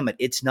whole gamut.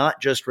 It's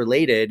not just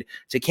related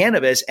to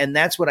cannabis. And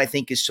that's what I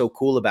think is so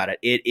cool about it.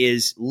 It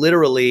is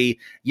literally,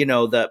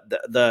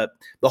 the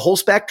whole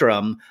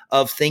spectrum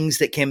of things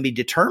that can be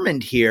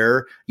determined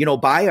here,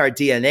 by our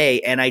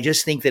DNA. And I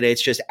just think that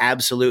it's just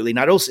absolutely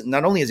not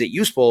only is it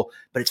useful,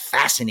 but it's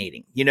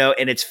fascinating,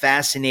 and it's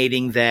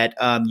fascinating that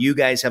you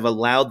guys have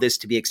allowed this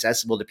to be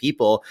accessible to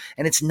people.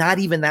 And it's not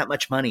even that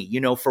much money,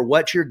 for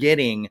what you're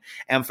getting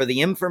and for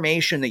the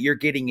information that you're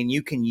getting and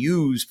you can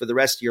use for the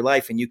rest of your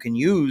life and you can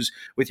use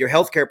with your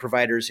healthcare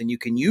providers and you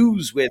can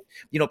use with,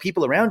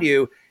 people around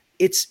you.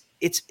 It's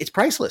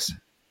priceless.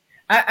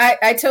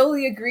 I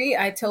totally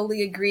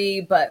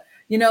agree. But,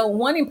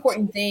 one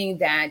important thing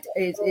that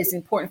is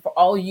important for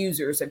all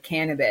users of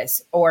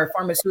cannabis or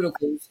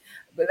pharmaceuticals,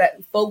 but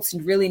that folks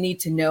really need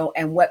to know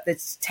and what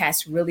this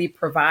test really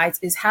provides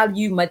is how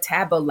you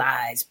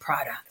metabolize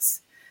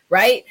products.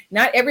 right?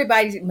 Not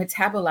everybody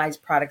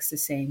metabolize products the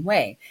same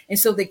way. And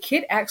so the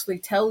kit actually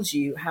tells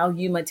you how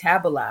you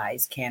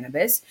metabolize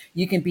cannabis.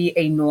 You can be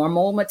a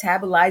normal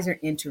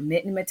metabolizer,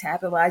 intermittent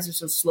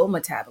metabolizer, or slow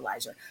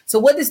metabolizer. So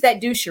what does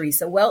that do,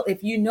 Sharisa? Well,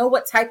 if you know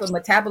what type of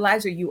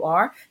metabolizer you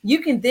are,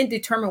 you can then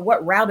determine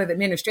what route of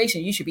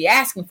administration you should be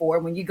asking for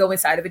when you go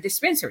inside of a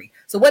dispensary.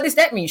 So what does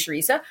that mean,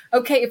 Sharisa?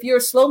 Okay, if you're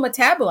a slow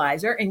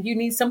metabolizer and you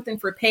need something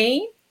for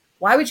pain,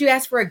 why would you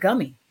ask for a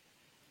gummy?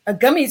 A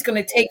gummy is going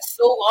to take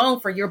so long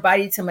for your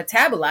body to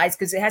metabolize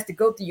because it has to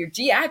go through your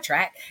GI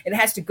tract. It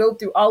has to go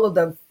through all of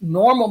the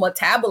normal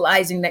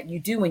metabolizing that you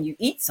do when you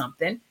eat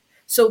something.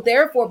 So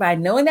therefore, by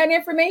knowing that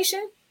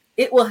information,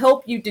 it will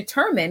help you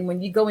determine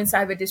when you go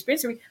inside of a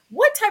dispensary,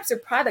 what types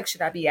of products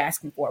should I be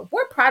asking for?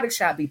 What products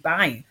should I be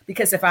buying?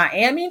 Because if I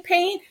am in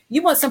pain,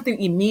 you want something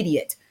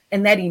immediate.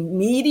 And that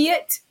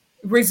immediate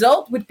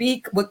result would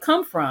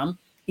come from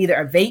either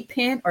a vape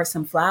pen or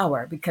some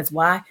flour. Because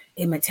why?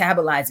 It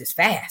metabolizes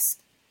fast.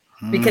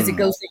 Because it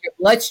goes through your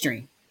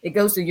bloodstream. It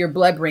goes through your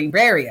blood-brain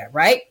barrier,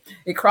 right?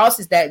 It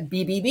crosses that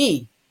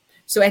BBB.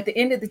 So at the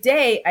end of the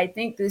day, I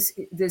think this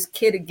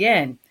kit,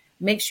 again,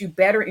 makes you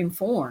better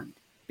informed.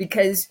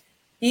 Because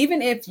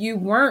even if you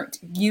weren't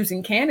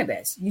using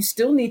cannabis, you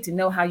still need to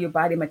know how your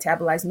body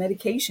metabolizes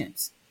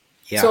medications.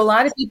 Yeah. So a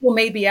lot of people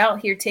may be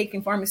out here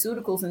taking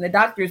pharmaceuticals and the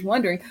doctor is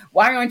wondering,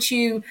 why aren't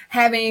you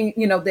having,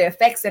 the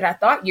effects that I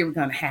thought you were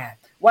going to have?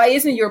 Why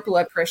isn't your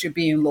blood pressure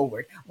being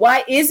lowered?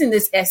 Why isn't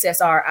this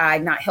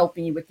SSRI not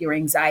helping you with your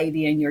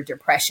anxiety and your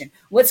depression?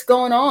 What's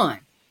going on?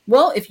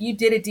 Well, if you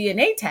did a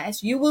DNA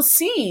test, you will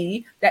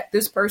see that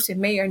this person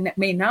may or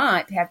may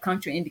not have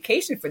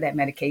contraindication for that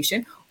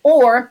medication,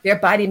 or their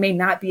body may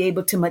not be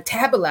able to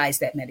metabolize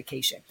that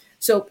medication.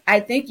 So I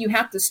think you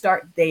have to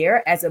start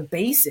there as a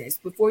basis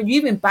before you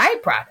even buy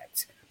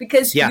products,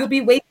 because you'll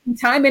be wasting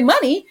time and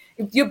money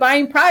if you're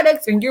buying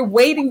products and you're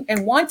waiting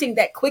and wanting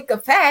that quick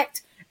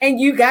effect. And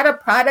you got a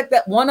product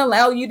that won't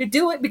allow you to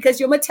do it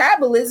because your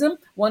metabolism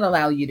won't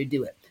allow you to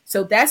do it.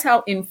 So that's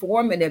how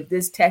informative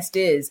this test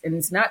is. And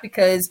it's not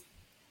because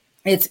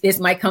it's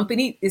my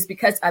company. It's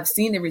because I've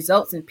seen the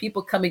results and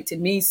people coming to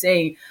me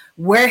saying,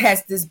 where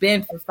has this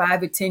been for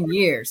 5 or 10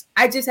 years?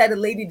 I just had a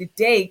lady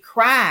today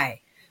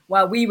cry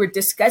while we were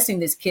discussing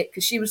this kit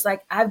because she was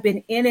like, I've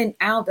been in and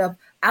out of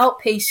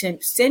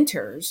outpatient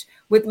centers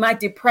with my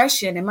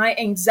depression and my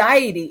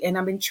anxiety. And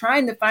I've been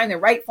trying to find the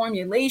right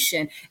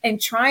formulation and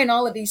trying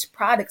all of these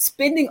products,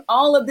 spending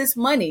all of this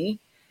money.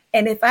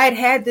 And if I had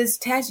had this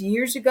test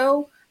years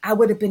ago, I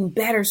would have been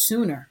better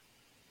sooner.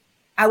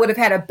 I would have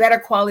had a better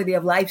quality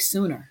of life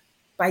sooner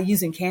by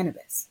using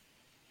cannabis.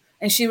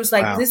 And she was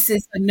like, This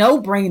is a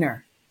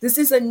no-brainer. This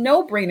is a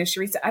no-brainer,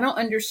 Sharisa. I don't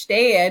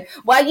understand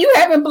why you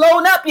haven't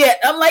blown up yet.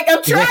 I'm like,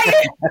 I'm trying.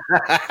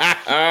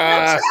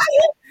 I'm trying.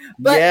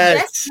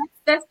 But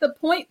that's the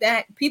point,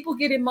 that people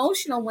get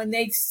emotional when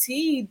they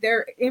see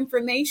their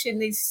information.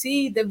 They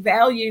see the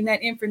value in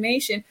that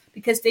information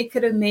because they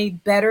could have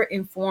made better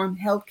informed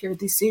healthcare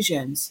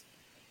decisions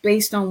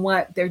based on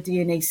what their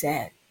DNA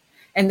said.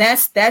 And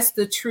that's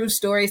the true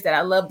stories that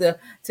I love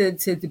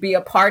to be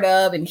a part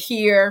of and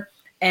hear.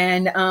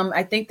 And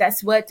I think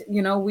that's what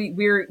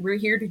we're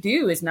here to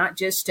do, is not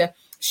just to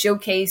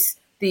showcase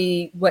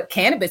what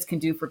cannabis can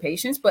do for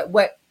patients, but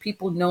what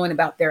people knowing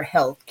about their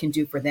health can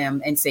do for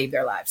them and save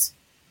their lives.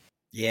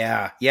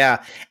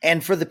 Yeah.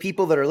 And for the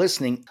people that are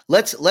listening,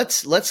 let's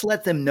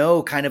let them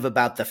know kind of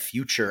about the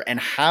future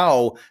and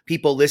how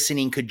people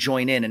listening could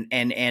join in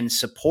and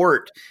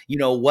support,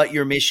 what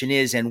your mission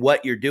is and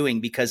what you're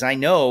doing, because I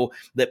know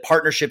that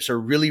partnerships are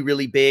really,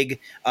 really big.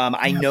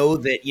 I know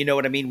that,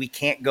 we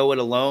can't go it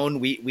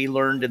alone. We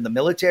learned in the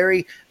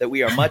military that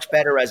we are much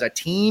better as a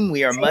team.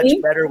 We are much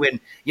better when,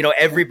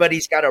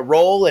 everybody's got a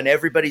role and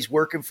everybody's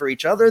working for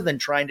each other than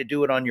trying to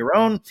do it on your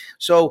own.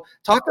 So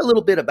talk a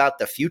little bit about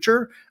the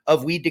future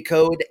of We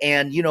Decode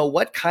and,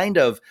 what kind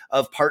of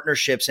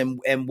partnerships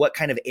and what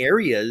kind of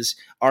areas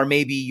are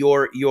maybe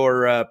your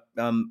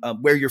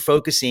where you're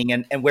focusing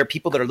and where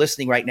people that are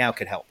listening right now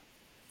could help.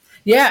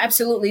 Yeah,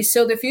 absolutely.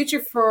 So the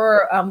future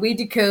for We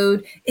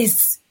Decode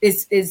is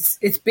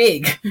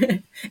big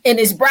and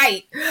is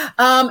bright.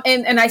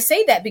 And I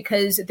say that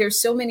because there's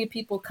so many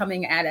people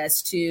coming at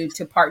us to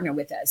partner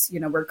with us.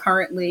 We're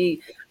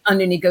currently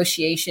under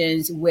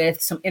negotiations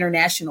with some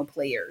international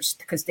players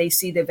because they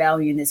see the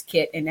value in this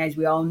kit. And as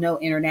we all know,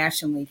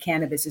 internationally,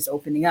 cannabis is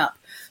opening up.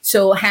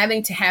 So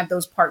having to have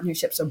those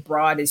partnerships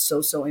abroad is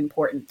so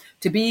important.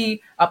 To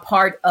be a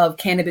part of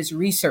cannabis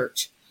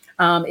research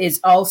is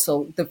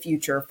also the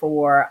future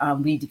for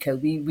We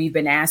Decode. We've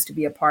been asked to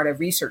be a part of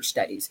research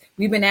studies.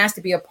 We've been asked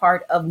to be a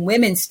part of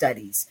women's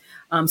studies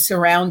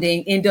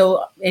surrounding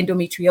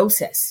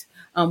endometriosis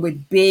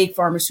with big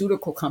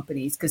pharmaceutical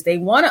companies, because they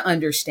want to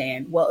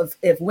understand, well,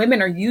 if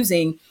women are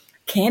using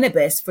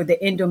cannabis for the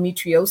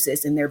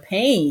endometriosis and their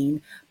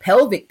pain,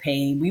 pelvic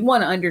pain, we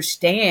want to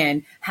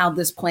understand how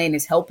this plant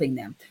is helping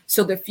them.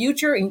 So the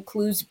future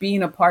includes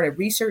being a part of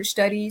research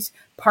studies.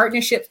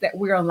 Partnerships that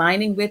we're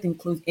aligning with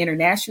include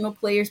international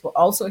players, but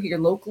also here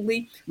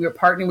locally, we're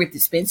partnering with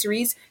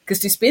dispensaries because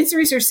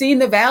dispensaries are seeing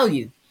the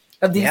value.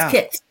 of these Yeah.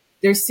 kits.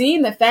 They're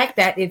seeing the fact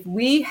that if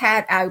we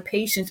had our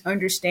patients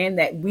understand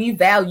that we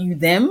value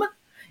them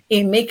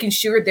in making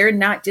sure they're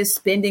not just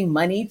spending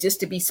money just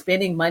to be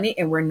spending money,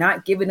 and we're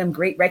not giving them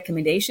great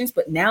recommendations,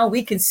 but now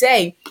we can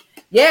say,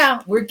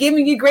 yeah, we're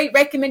giving you great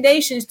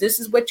recommendations. This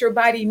is what your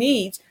body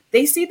needs.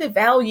 They see the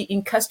value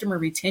in customer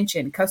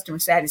retention, customer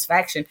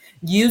satisfaction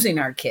using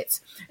our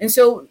kits. And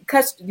so,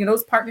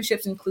 those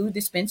partnerships include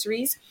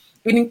dispensaries.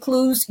 It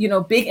includes,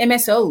 big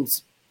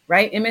MSOs,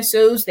 right?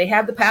 MSOs, they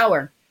have the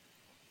power.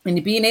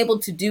 And being able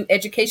to do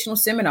educational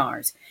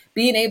seminars,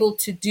 being able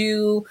to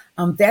do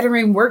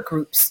veteran work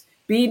groups,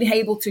 being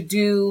able to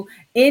do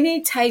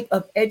any type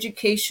of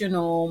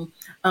educational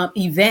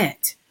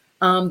event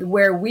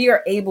where we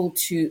are able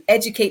to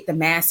educate the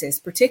masses,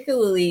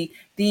 particularly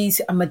these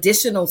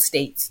medicinal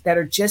states that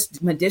are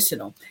just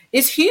medicinal,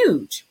 is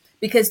huge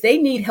because they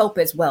need help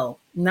as well.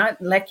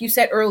 Not like you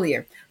said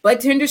earlier,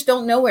 bud tenders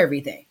don't know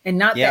everything, and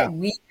not Yeah. that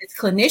we as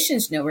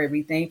clinicians know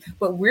everything,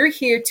 but we're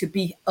here to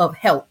be of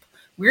help.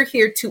 We're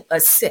here to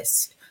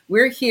assist.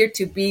 We're here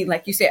to be,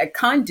 like you say, a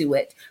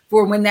conduit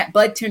for when that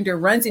bud tender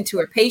runs into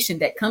a patient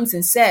that comes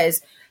and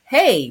says,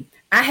 hey,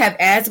 I have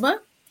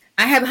asthma,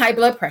 I have high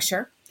blood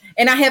pressure,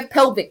 and I have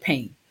pelvic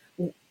pain.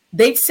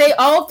 They say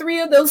all three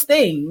of those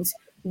things.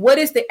 What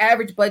is the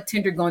average bud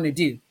tender going to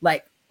do?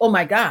 Like, oh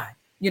my God,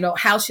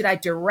 how should I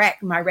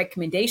direct my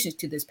recommendations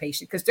to this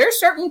patient? Because there are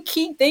certain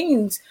key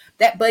things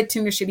that bud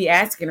tender should be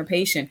asking a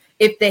patient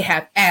if they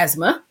have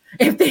asthma,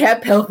 if they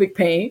have pelvic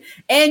pain,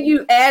 and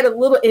you add a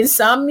little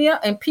insomnia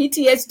and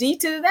PTSD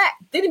to that,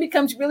 then it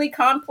becomes really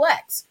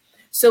complex.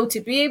 So to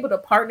be able to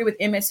partner with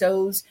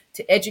MSOs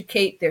to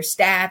educate their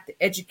staff, to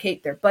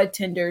educate their bud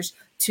tenders,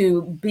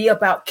 to be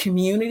about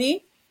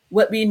community,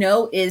 what we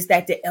know is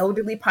that the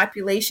elderly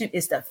population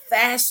is the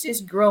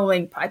fastest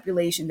growing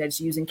population that's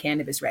using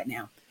cannabis right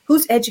now.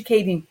 Who's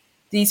educating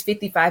these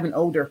 55 and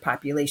older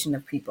population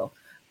of people?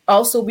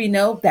 Also, we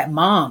know that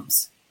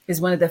moms is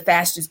one of the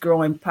fastest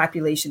growing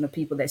population of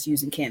people that's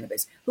using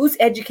cannabis. Who's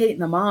educating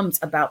the moms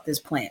about this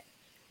plant?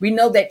 We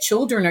know that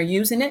children are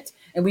using it,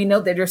 and we know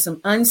that there's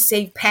some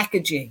unsafe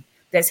packaging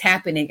that's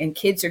happening, and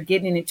kids are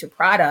getting into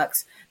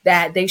products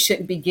that they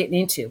shouldn't be getting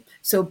into.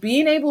 So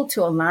being able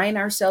to align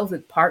ourselves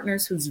with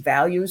partners whose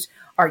values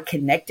are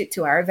connected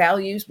to our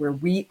values, where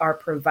we are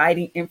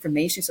providing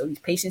information so these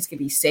patients can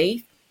be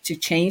safe to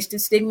change the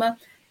stigma,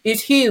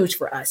 is huge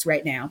for us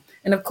right now.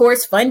 And of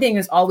course, funding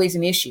is always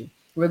an issue.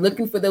 We're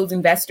looking for those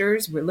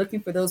investors. We're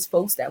looking for those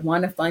folks that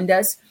want to fund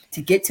us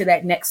to get to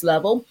that next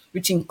level,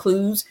 which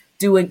includes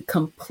doing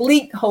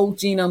complete whole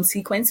genome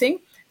sequencing.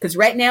 Because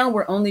right now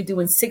we're only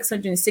doing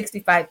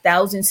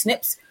 665,000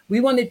 SNPs. We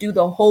want to do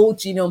the whole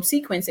genome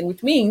sequencing,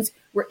 which means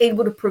we're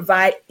able to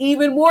provide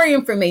even more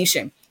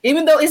information.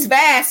 Even though it's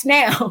vast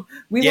now,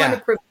 we want to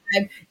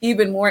provide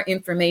even more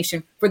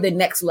information for the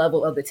next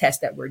level of the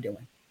test that we're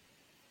doing.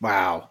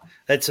 Wow,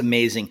 that's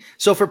amazing.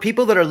 So for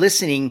people that are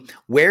listening,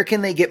 where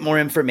can they get more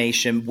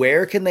information?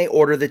 Where can they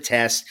order the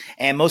test?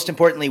 And most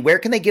importantly, where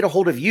can they get a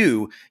hold of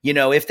you,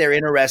 if they're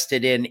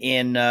interested in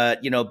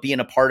being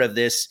a part of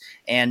this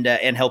and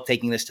help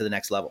taking this to the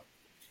next level?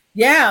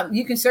 Yeah,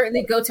 you can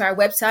certainly go to our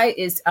website.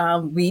 It's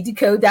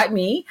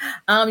wedecode.me.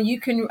 You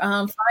can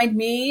find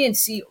me and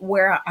see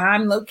where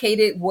I'm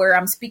located, where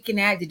I'm speaking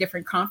at, the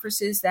different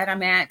conferences that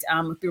I'm at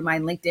through my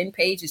LinkedIn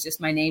page. It's just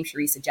my name,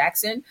 Sharisa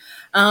Jackson.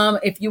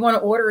 If you want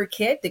to order a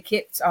kit, the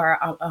kits are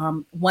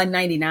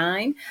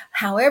 $199.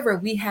 However,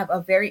 we have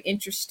a very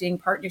interesting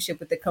partnership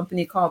with a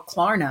company called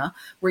Klarna,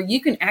 where you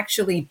can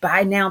actually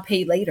buy now,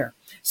 pay later.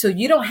 So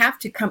you don't have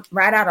to come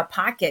right out of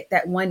pocket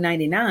that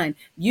 $199.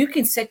 You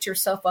can set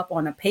yourself up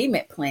on a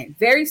payment plan,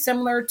 very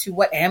similar to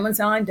what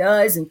Amazon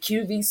does and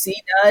QVC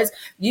does.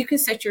 You can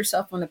set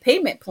yourself on a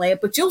payment plan,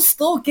 but you'll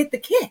still get the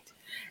kit.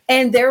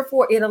 And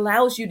therefore, it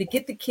allows you to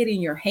get the kit in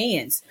your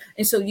hands.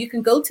 And so you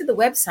can go to the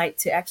website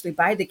to actually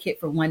buy the kit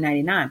for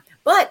 $199.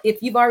 But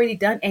if you've already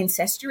done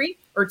Ancestry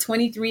or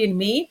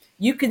 23andMe,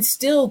 you can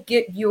still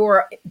get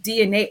your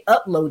DNA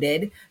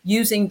uploaded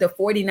using the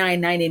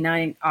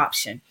 $49.99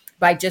 option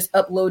by just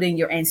uploading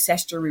your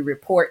Ancestry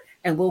report,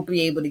 and we'll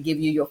be able to give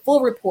you your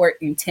full report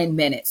in 10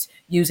 minutes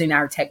using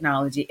our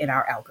technology and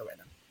our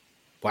algorithm.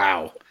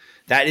 Wow.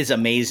 That is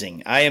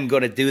amazing. I am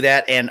going to do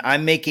that. And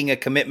I'm making a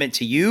commitment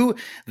to you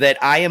that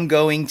I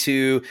want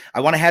to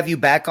have you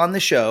back on the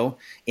show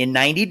in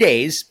 90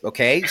 days.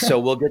 Okay. So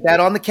we'll get that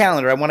on the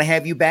calendar. I want to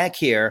have you back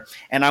here,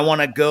 and I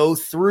want to go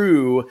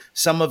through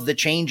some of the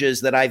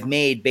changes that I've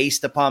made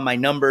based upon my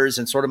numbers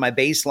and sort of my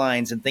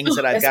baselines and things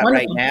that I've got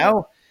wonderful. right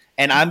now.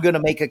 And I'm going to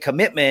make a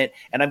commitment,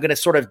 and I'm going to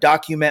sort of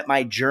document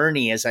my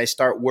journey as I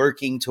start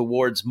working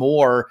towards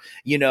more,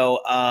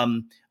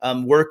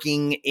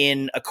 working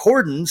in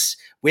accordance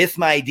with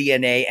my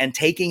DNA and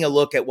taking a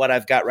look at what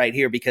I've got right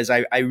here, because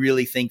I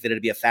really think that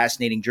it'd be a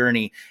fascinating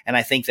journey. And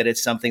I think that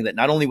it's something that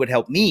not only would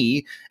help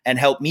me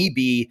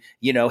be,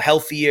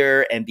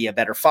 healthier and be a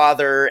better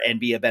father and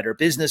be a better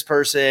business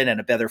person and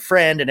a better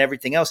friend and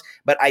everything else,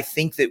 but I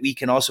think that we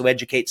can also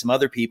educate some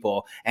other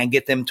people and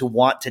get them to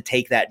want to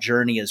take that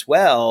journey as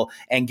well,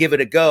 and give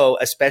it a go,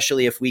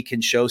 especially if we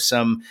can show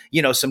some,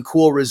 some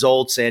cool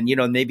results. And,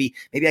 maybe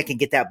I can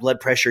get that blood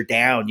pressure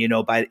down,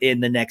 in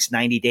the next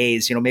 90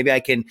 days. Maybe I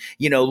can,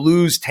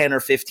 lose 10 or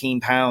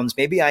 15 pounds.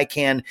 Maybe I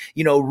can,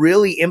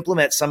 really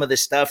implement some of the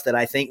stuff that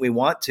I think we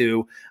want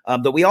to,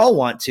 that we all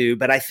want to.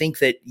 But I think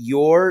that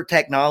your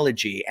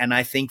technology, and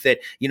I think that,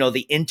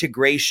 the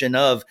integration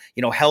of,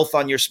 health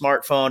on your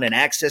smartphone and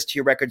access to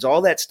your records,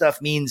 all that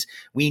stuff means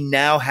we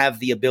now have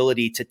the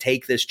ability to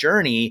take this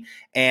journey.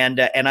 And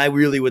I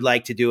really would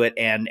like to do it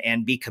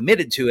and be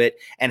committed to it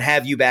and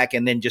have you back,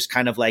 and then just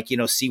kind of like,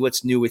 see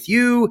what's new with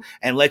you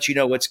and let you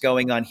know what's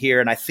going on here.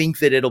 And I think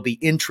that it'll be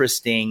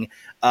interesting,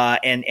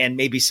 and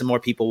maybe some more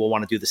people will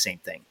want to do the same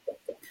thing.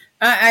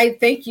 I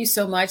thank you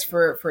so much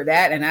for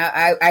that. And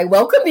I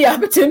welcome the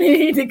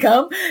opportunity to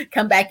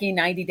come back in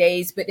 90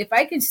 days. But if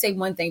I can say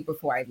one thing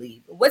before I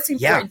leave, what's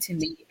important to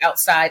me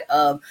outside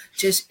of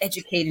just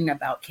educating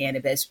about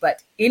cannabis,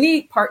 but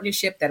any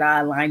partnership that I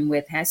align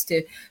with has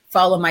to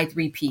follow my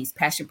 3 Ps: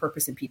 passion,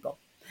 purpose, and people.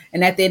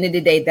 And at the end of the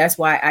day, that's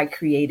why I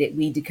created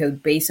We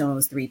Decode based on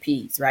those 3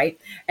 Ps, right?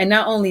 And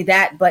not only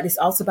that, but it's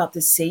also about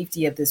the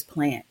safety of this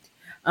plant.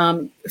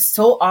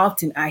 So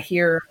often I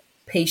hear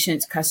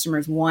patients,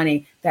 customers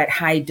wanting that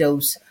high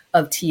dose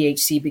of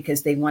THC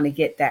because they want to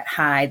get that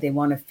high. They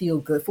want to feel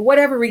good for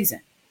whatever reason.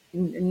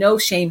 No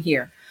shame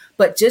here,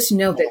 but just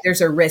know that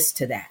there's a risk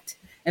to that.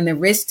 And the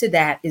risk to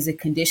that is a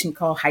condition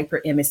called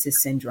hyperemesis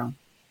syndrome.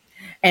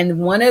 And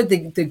one of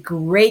the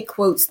great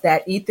quotes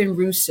that Ethan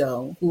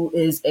Russo, who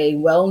is a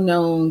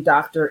well-known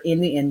doctor in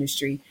the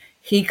industry,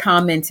 he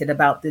commented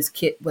about this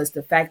kit was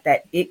the fact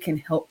that it can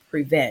help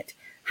prevent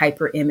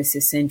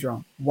hyperemesis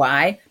syndrome.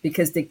 Why?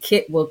 Because the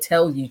kit will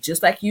tell you,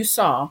 just like you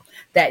saw,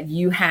 that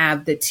you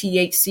have the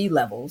THC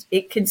levels.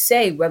 It can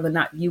say whether or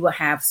not you will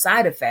have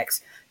side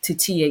effects to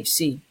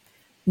THC.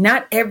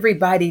 Not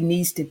everybody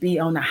needs to be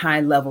on a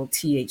high level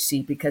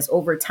THC, because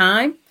over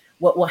time,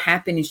 what will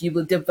happen is you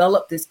will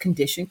develop this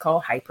condition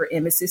called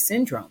hyperemesis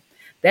syndrome.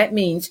 That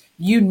means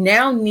you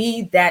now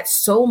need that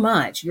so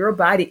much. Your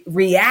body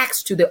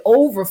reacts to the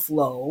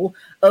overflow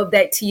of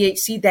that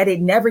THC that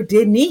it never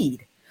did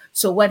need.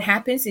 So what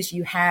happens is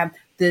you have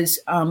this,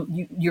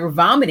 you're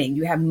vomiting,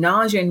 you have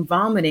nausea and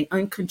vomiting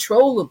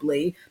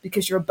uncontrollably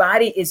because your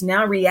body is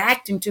now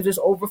reacting to this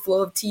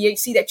overflow of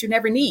THC that you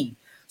never need.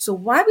 So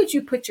why would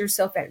you put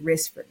yourself at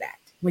risk for that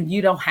when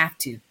you don't have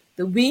to?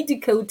 The We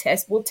Decode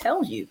test will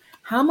tell you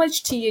how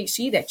much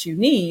THC that you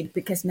need,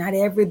 because not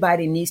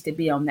everybody needs to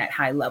be on that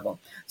high level.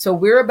 So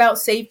we're about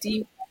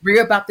safety.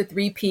 We're about the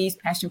 3 Ps: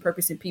 passion,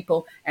 purpose, and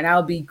people. And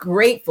I'll be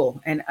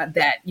grateful and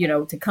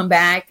to come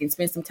back and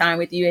spend some time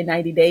with you in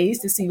 90 days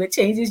to see what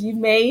changes you've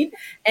made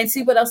and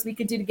see what else we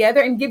can do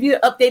together and give you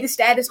an updated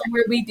status on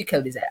where We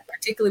Decode is at,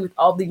 particularly with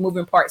all the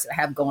moving parts that I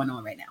have going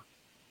on right now.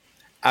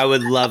 I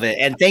would love it.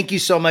 And thank you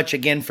so much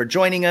again for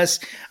joining us.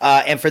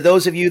 And for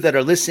those of you that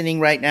are listening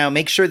right now,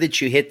 make sure that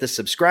you hit the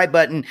subscribe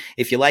button.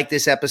 If you like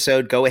this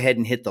episode, go ahead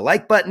and hit the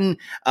like button.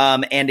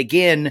 And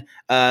again,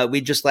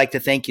 we'd just like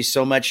to thank you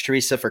so much,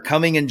 Teresa, for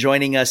coming and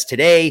joining us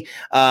today.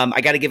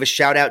 I got to give a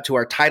shout out to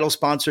our title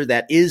sponsor,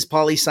 that is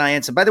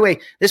Polyscience. And by the way,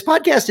 this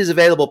podcast is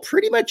available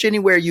pretty much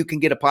anywhere you can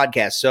get a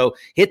podcast. So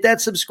hit that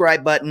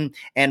subscribe button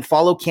and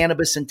follow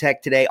Cannabis and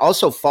Tech today.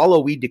 Also follow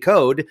We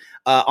Decode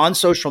on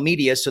social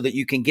media so that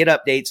you can get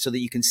updates, so that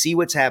you can see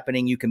what's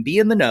happening. You can be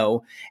in the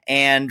know.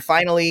 And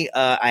finally,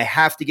 I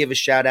have to give a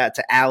shout out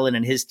to Alan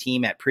and his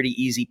team at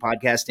Pretty Easy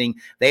Podcasting.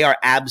 They are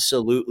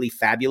absolutely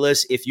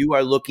fabulous. If you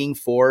are looking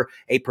for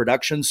a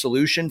production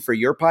solution for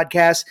your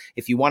podcast,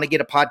 if you want to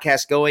get a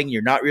podcast going,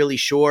 you're not really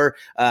sure,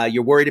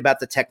 you're worried about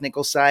the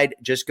technical side,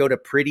 just go to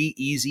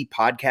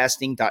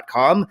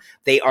prettyeasypodcasting.com.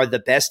 They are the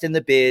best in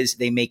the biz.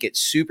 They make it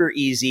super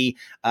easy.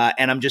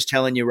 And I'm just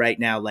telling you right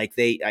now, like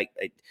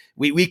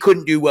we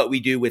couldn't do what we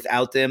do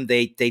without them.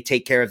 They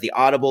take care of the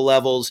audible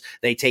levels.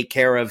 They take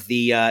care of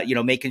the,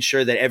 making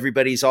sure that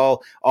everybody's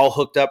all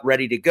hooked up,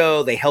 ready to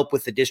go. They help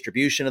with the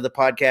distribution of the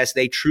podcast.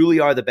 They truly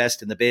are the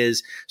best in the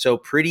biz. So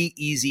Pretty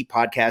Easy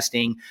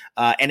Podcasting.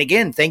 And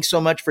again, thanks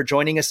so much for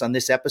joining us on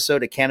this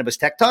episode of Cannabis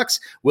Tech Talks.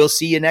 We'll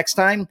see you next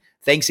time.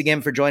 Thanks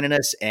again for joining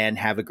us, and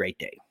have a great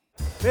day.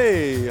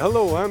 Hey,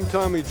 hello, I'm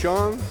Tommy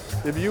Chong.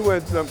 If you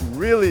want something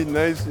really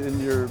nice in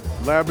your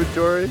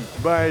laboratory,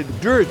 buy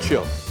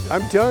DuraChill.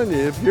 I'm telling you,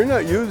 if you're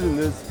not using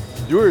this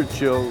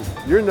DuraChill,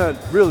 you're not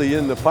really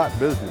in the pot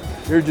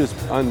business. You're just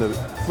on the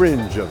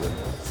fringe of it.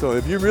 So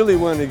if you really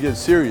want to get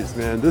serious,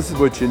 man, this is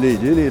what you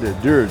need. You need a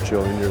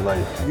DuraChill in your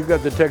life. You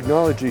got the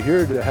technology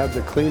here to have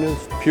the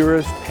cleanest,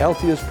 purest,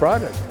 healthiest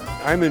product.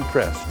 I'm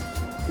impressed.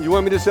 You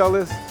want me to sell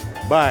this?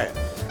 Buy it.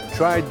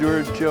 Try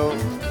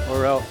DuraChill,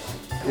 or else.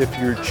 If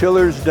your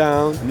chiller's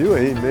down, you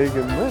ain't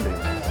making money.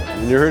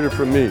 And you heard it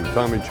from me,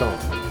 Tommy Chong.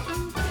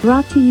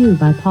 Brought to you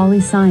by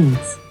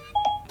Polyscience.